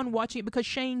upon watching it, because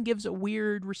Shane gives a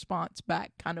weird response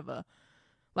back, kind of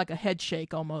like a head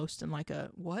shake almost, and like a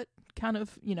what kind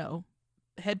of,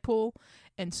 head pull.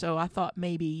 And so I thought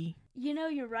maybe,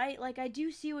 You're right. Like, I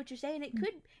do see what you're saying.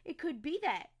 It could be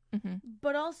that. mm-hmm.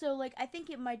 But also, like, I think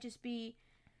it might just be,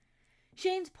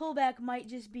 Shane's pullback might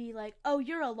just be like, oh,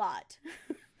 you're a lot.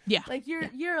 Yeah. Like,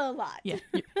 you're a lot. Yeah,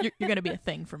 you're going to be a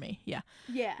thing for me. Yeah.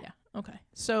 Yeah. Yeah. Okay.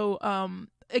 So,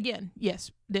 again,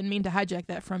 yes, didn't mean to hijack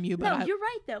that from you, but No, you're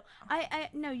right though.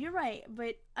 No, you're right.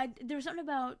 But there was something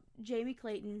about Jamie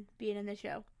Clayton being in the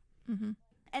show, mm-hmm.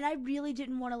 and I really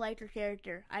didn't want to like her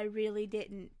character. I really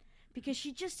didn't, because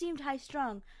she just seemed high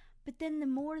strung. But then the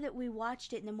more that we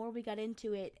watched it, and the more we got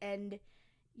into it, and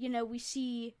we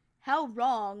see how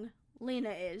wrong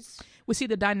Lena is. We see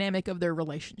the dynamic of their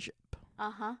relationship.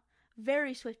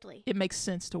 Very swiftly. It makes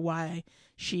sense to why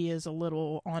she is a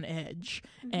little on edge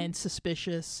and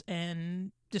suspicious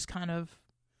and just kind of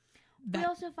We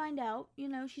also find out,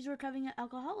 she's a recovering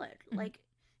alcoholic. Like,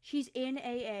 she's in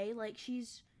AA. Like,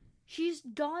 she's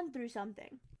gone through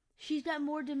something. She's got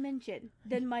more dimension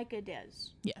than Micah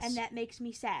does. Yes. And that makes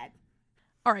me sad.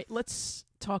 All right, let's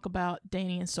talk about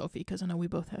Danny and Sophie, because I know we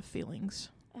both have feelings.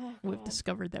 Oh, We've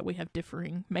discovered that we have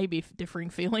differing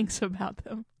feelings about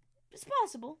them. It's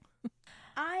possible.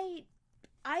 I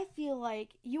feel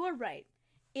like you are right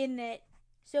in that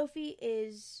Sophie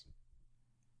is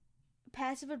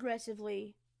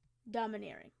passive-aggressively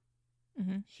domineering.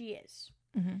 Mm-hmm. She is.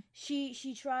 Mm-hmm.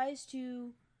 She tries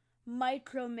to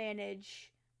micromanage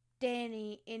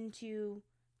Danny into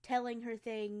telling her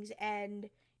things and,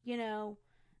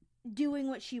 doing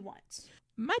what she wants.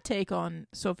 My take on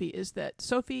Sophie is that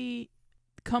Sophie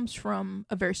comes from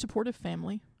a very supportive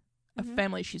family, a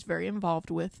family she's very involved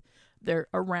with. They're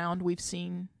around. We've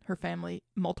seen her family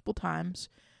multiple times,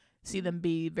 see them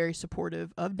be very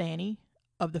supportive of Danny,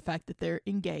 of the fact that they're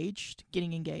engaged,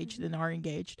 getting engaged, and are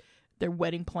engaged. Their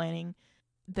wedding planning.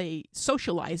 They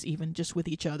socialize even just with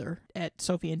each other at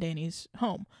Sophie and Danny's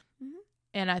home. Mm-hmm.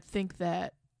 And I think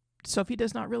that Sophie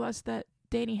does not realize that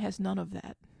Danny has none of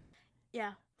that.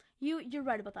 Yeah. You're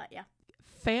right about that, yeah.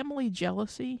 Family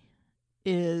jealousy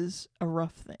is a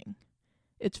rough thing.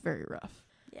 It's very rough.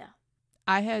 Yeah.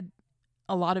 I had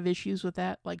a lot of issues with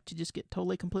that, like to just get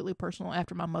totally, completely personal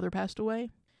after my mother passed away,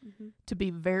 to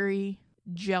be very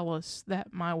jealous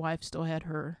that my wife still had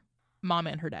her mom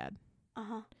and her dad.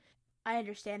 I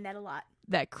understand that a lot.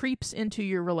 That creeps into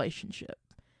your relationship.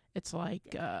 It's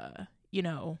like,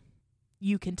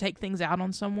 you can take things out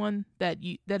on someone that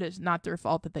is not their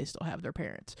fault that they still have their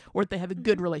parents, or that they have a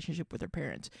good relationship with their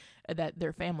parents, that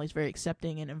their family's very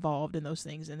accepting and involved in those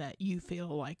things, and that you feel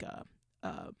like a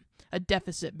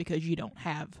deficit because you don't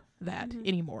have that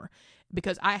anymore.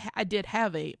 Because I did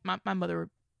have my mother,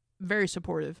 very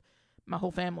supportive, my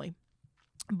whole family,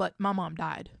 but my mom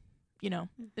died,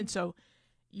 and so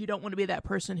you don't want to be that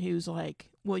person who's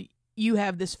like, well, you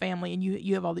have this family and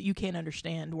you have all that, you can't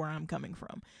understand where I'm coming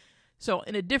from. So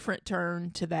in a different turn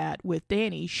to that with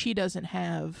Danny, she doesn't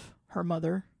have her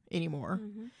mother anymore.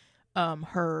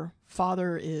 Her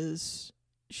father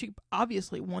she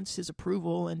obviously wants his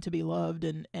approval and to be loved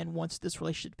and wants this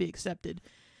relationship to be accepted.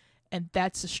 And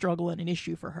that's a struggle and an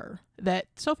issue for her that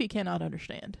Sophie cannot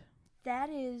understand.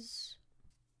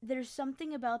 There's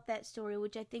something about that story,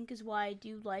 which I think is why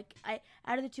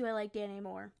out of the two, I like Danny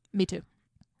more. Me too.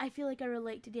 I feel like I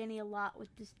relate to Danny a lot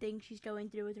with this thing she's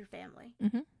going through with her family.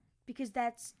 Because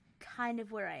that's kind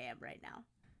of where I am right now.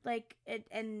 Like,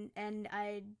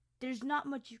 there's not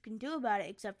much you can do about it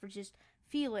except for just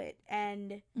feel it,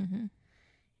 and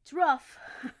it's rough.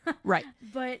 Right.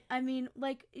 But, I mean,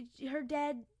 like, her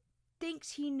dad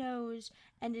thinks he knows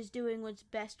and is doing what's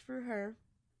best for her.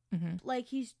 Like,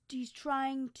 he's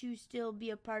trying to still be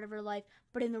a part of her life,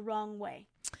 but in the wrong way.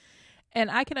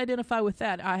 And I can identify with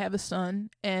that. I have a son,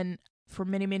 and for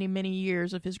many, many, many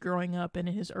years of his growing up and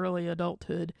in his early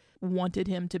adulthood, wanted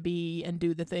him to be and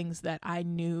do the things that I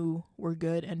knew were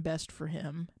good and best for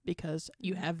him, because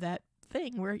you have that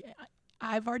thing where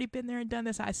I've already been there and done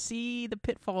this. I see the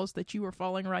pitfalls that you were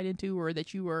falling right into or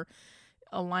that you were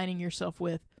aligning yourself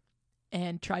with,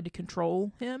 and tried to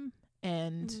control him,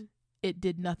 and it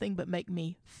did nothing but make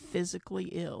me physically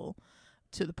ill,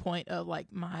 to the point of like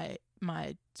my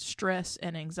stress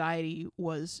and anxiety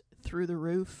was through the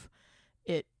roof.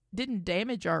 It didn't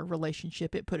damage our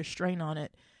relationship. It put a strain on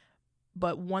it.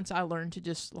 But once I learned to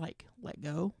just like let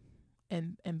go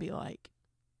and be like,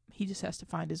 he just has to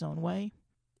find his own way,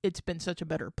 it's been such a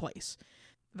better place.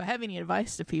 If I have any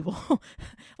advice to people,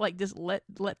 like just let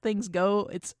things go.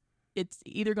 it's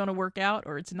either going to work out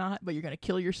or it's not, but you're going to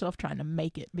kill yourself trying to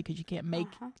make it because you can't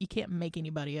make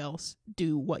anybody else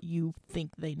do what you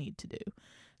think they need to do.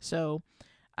 So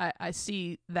I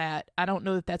see that. I don't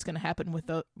know that that's going to happen with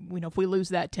the, if we lose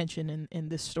that tension in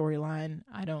this storyline,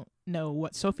 I don't know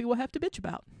what Sophie will have to bitch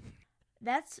about.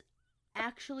 That's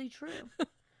actually true.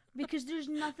 Because there's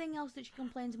nothing else that she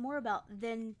complains more about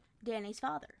than Danny's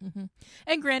father. Mm-hmm.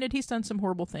 And granted, he's done some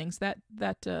horrible things. That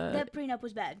prenup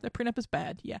was bad. That prenup is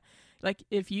bad, yeah. Like,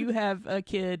 if you have a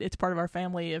kid, it's part of our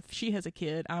family. If she has a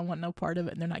kid, I want no part of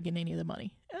it, and they're not getting any of the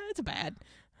money. It's bad.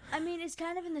 I mean, it's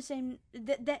kind of in the same...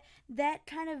 That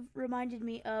kind of reminded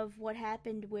me of what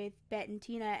happened with Bet and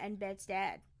Tina and Bet's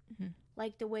dad. Mm-hmm.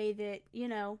 Like, the way that,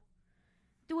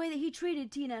 the way that he treated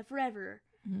Tina forever.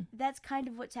 Mm-hmm. That's kind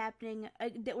of what's happening,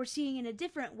 that we're seeing in a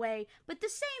different way, but the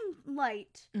same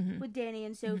light mm-hmm. with Danny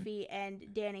and Sophie mm-hmm. and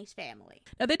Danny's family.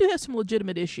 Now, they do have some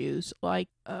legitimate issues, like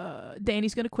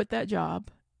Danny's going to quit that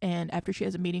job, and after she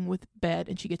has a meeting with Bet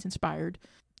and she gets inspired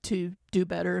to do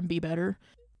better and be better,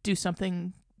 do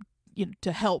something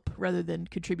to help rather than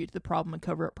contribute to the problem and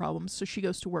cover up problems, so she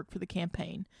goes to work for the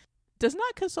campaign. Does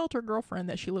not consult her girlfriend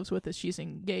that she lives with, as she's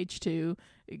engaged to,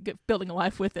 building a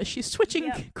life with, as she's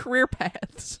switching career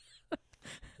paths.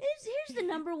 Here's the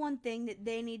number one thing that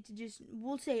they need to just,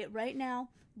 we'll say it right now,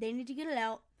 they need to get it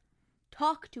out,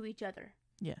 talk to each other.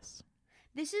 Yes.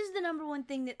 This is the number one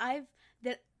thing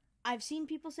that I've seen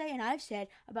people say, and I've said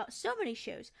about so many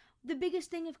shows. The biggest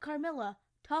thing of Carmilla,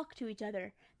 talk to each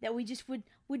other. That we just would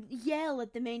yell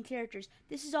at the main characters.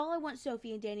 This is all I want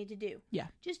Sophie and Danny to do. Yeah.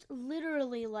 Just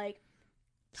literally,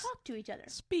 talk to each other.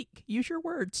 Speak. Use your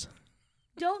words.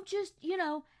 Don't just,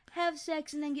 have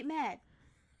sex and then get mad.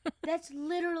 That's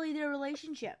literally their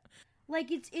relationship. Like,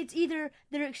 it's either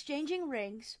they're exchanging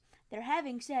rings, they're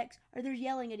having sex, or they're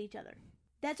yelling at each other.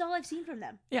 That's all I've seen from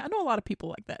them. Yeah, I know a lot of people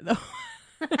like that, though.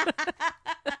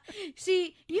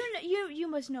 See, you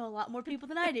must know a lot more people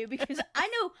than I do, because I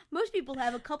know most people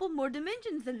have a couple more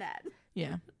dimensions than that.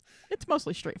 Yeah. It's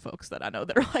mostly straight folks that I know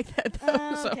that are like that,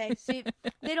 though. Okay, see,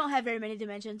 they don't have very many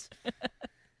dimensions.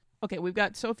 Okay, we've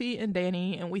got Sophie and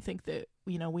Danny, and we think that,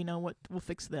 we know what will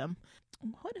fix them.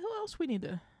 Who else we need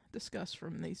to discuss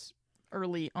from these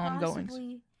early ongoings?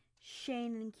 Possibly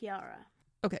Shane and Kiara.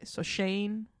 Okay, so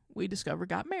Shane, we discover,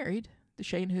 got married. The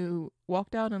Shane who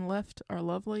walked out and left our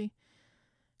lovely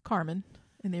Carmen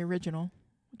in the original,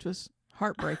 which was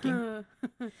heartbreaking.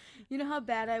 You know how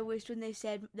bad I wished when they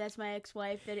said, that's my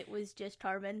ex-wife, that it was just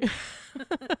Carmen?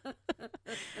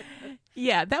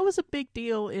 Yeah, that was a big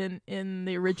deal in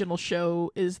the original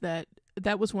show, is that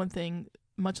was one thing,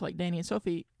 much like Danny and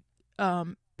Sophie,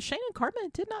 Shane and Carmen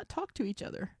did not talk to each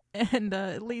other. And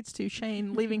it leads to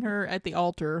Shane leaving her at the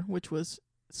altar, which was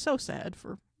so sad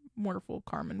for wonderful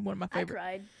Carmen, one of my favorite. I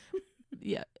cried.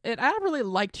 Yeah, and I really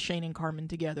liked Shane and Carmen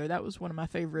together. That was one of my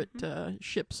favorite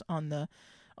ships on the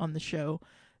show.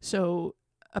 So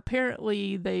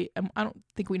apparently I don't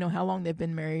think we know how long they've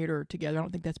been married or together. I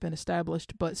don't think that's been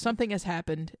established, but something has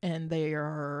happened and they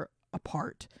are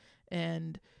apart.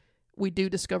 And we do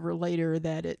discover later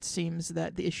that it seems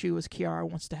that the issue is Kiara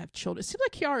wants to have children. It seems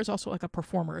like Kiara is also like a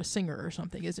performer, a singer or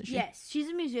something, isn't she? Yes, she's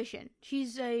a musician.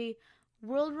 She's a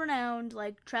world-renowned,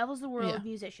 travels the world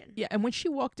musician. Yeah, and when she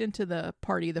walked into the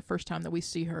party the first time that we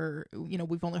see her,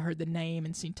 we've only heard the name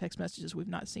and seen text messages. We've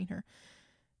not seen her.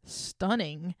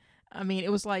 Stunning. I mean,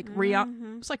 it was like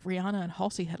Rihanna. It was like Rihanna and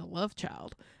Halsey had a love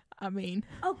child. I mean,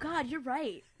 oh God, you're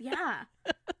right. Yeah,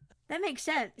 that makes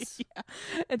sense. Yeah,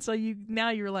 and so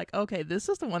you're like, okay, this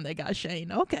is the one that got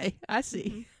Shane. Okay, I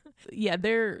see. Yeah,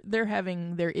 they're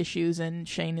having their issues, and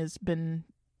Shane has been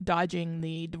dodging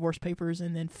the divorce papers,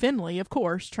 and then Finley, of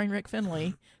course, Trainwreck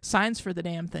Finley, signs for the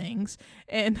damn things,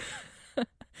 and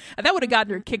that would have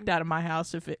gotten her kicked out of my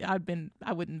house if I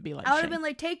wouldn't be like, I would have been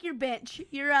like, take your bench,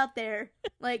 you're out there,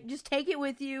 just take it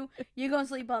with you, you're gonna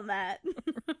sleep on that.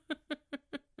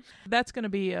 That's gonna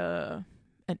be an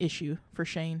issue for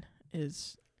Shane,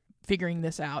 is figuring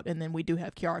this out, and then we do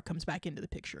have Kiara comes back into the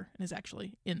picture and is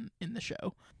actually in the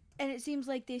show, and it seems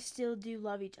like they still do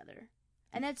love each other.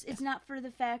 And it's not for the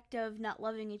fact of not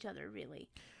loving each other, really.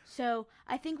 So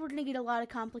I think we're going to get a lot of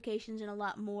complications and a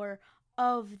lot more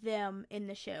of them in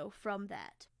the show from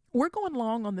that. We're going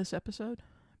long on this episode,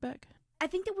 Beck. I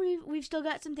think that we've still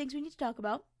got some things we need to talk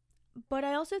about. But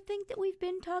I also think that we've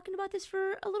been talking about this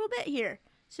for a little bit here.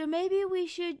 So maybe we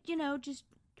should, just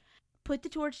put the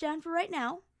torch down for right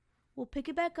now. We'll pick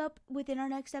it back up within our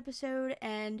next episode,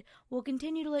 and we'll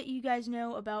continue to let you guys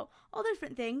know about all the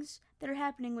different things that are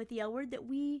happening with the L Word that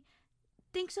we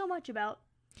think so much about,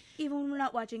 even when we're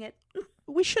not watching it.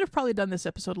 we should have probably done this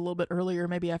episode a little bit earlier,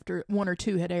 maybe after 1 or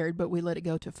 2 had aired, but we let it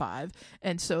go to 5.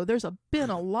 And so there's been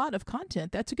a lot of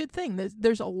content. That's a good thing.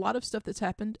 There's a lot of stuff that's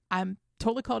happened. I'm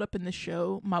totally caught up in this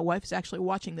show. My wife's actually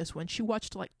watching this one. She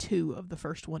watched like 2 of the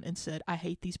first one and said, I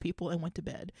hate these people, and went to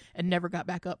bed and never got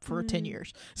back up for 10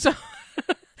 years. So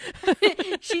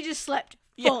she just slept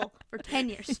full for 10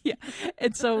 years. Yeah.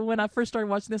 And so when I first started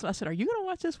watching this one, I said, are you going to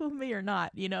watch this with me or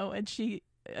not? You know, and she,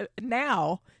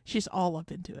 now she's all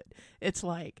up into it. It's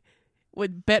like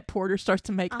when Bette Porter starts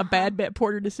to make a bad Bette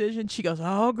Porter decision, she goes,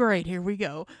 oh, great, here we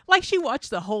go. Like she watched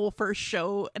the whole first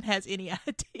show and has any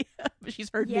idea, but she's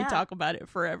heard me talk about it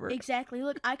forever. Exactly.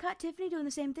 Look, I caught Tiffany doing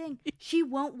the same thing. She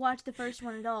won't watch the first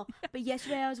one at all. But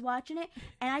yesterday I was watching it,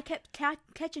 and I kept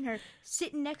catching her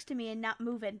sitting next to me and not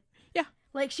moving. Yeah.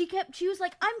 Like, she was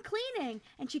like, I'm cleaning.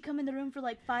 And she'd come in the room for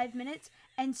like 5 minutes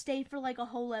and stay for like a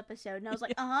whole episode. And I was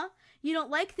like, you don't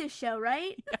like this show,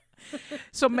 right? Yeah.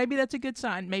 So maybe that's a good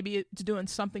sign. Maybe it's doing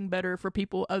something better for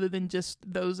people other than just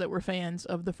those that were fans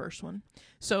of the first one.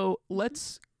 So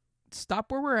let's stop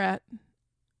where we're at.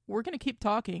 We're going to keep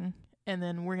talking, and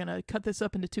then we're going to cut this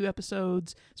up into 2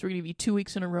 episodes. So we're going to give you 2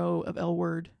 weeks in a row of L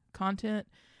Word content.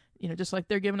 You know, just like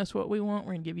they're giving us what we want,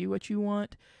 we're going to give you what you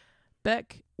want.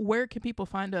 Beck, where can people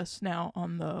find us now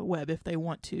on the web if they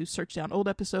want to search down old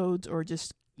episodes or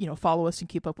just, you know, follow us and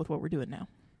keep up with what we're doing now?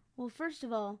 Well, first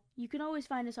of all, you can always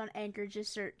find us on Anchor.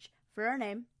 Just search for our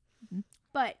name. Mm-hmm.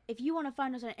 But if you want to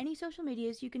find us on any social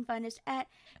medias, you can find us at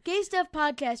Gay Stuff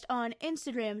Podcast on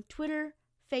Instagram, Twitter,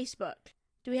 Facebook.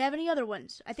 Do we have any other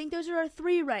ones? I think those are our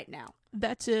 3 right now.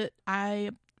 That's it.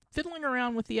 I'm fiddling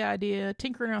around with the idea,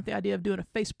 tinkering around with the idea of doing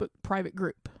a Facebook private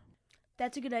group.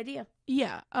 That's a good idea.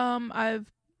 Yeah.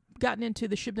 I've gotten into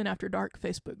the Shibden After Dark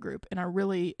Facebook group, and I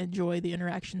really enjoy the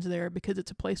interactions there because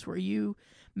it's a place where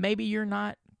maybe you're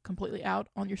not completely out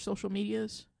on your social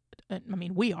medias. I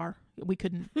mean, we are. We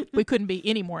couldn't be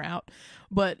any more out.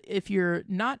 But if you're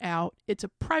not out, it's a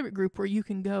private group where you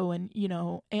can go and, you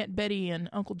know, Aunt Betty and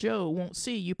Uncle Joe won't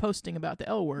see you posting about the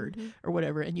L Word or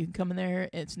whatever, and you can come in there.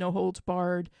 It's no holds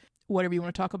barred. Whatever you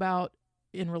want to talk about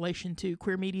in relation to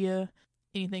queer media,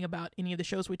 anything about any of the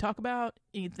shows we talk about,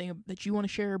 anything that you want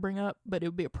to share or bring up, but it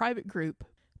would be a private group.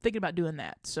 Thinking about doing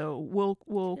that. So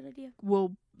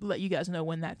we'll let you guys know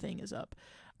when that thing is up.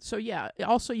 So yeah,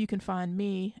 also you can find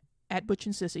me at Butch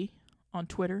and Sissy on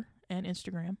Twitter and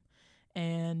Instagram,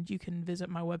 and you can visit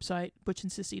my website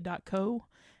butchandsissy.co,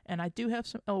 and I do have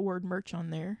some L Word merch on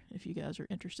there if you guys are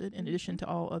interested, in addition to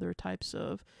all other types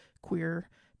of queer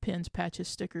pins, patches,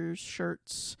 stickers,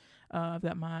 shirts. I've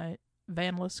got my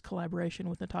Vanless collaboration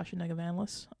with Natasha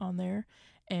Negavanless on there.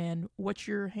 And what's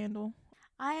your handle?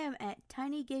 I am at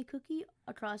Tiny Gay Cookie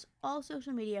across all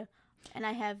social media, and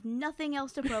I have nothing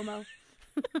else to promo.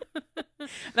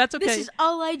 That's okay. This is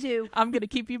all I do. I'm going to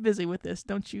keep you busy with this.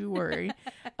 Don't you worry.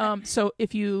 So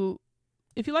if you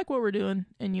like what we're doing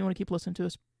and you want to keep listening to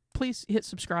us, please hit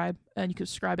subscribe. And you can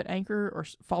subscribe at Anchor or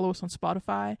follow us on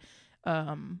Spotify.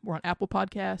 We're on Apple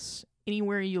Podcasts.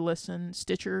 Anywhere you listen,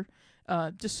 Stitcher.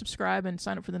 Just subscribe and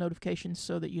sign up for the notifications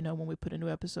so that you know when we put a new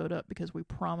episode up, because we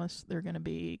promise they're going to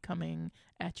be coming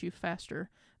at you faster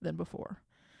than before.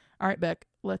 All right, Beck,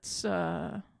 let's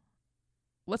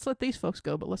let these folks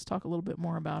go, but let's talk a little bit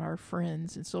more about our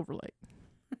friends in Silver Lake.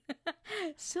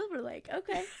 Silver Lake,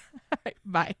 okay. All right,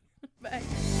 bye. Bye.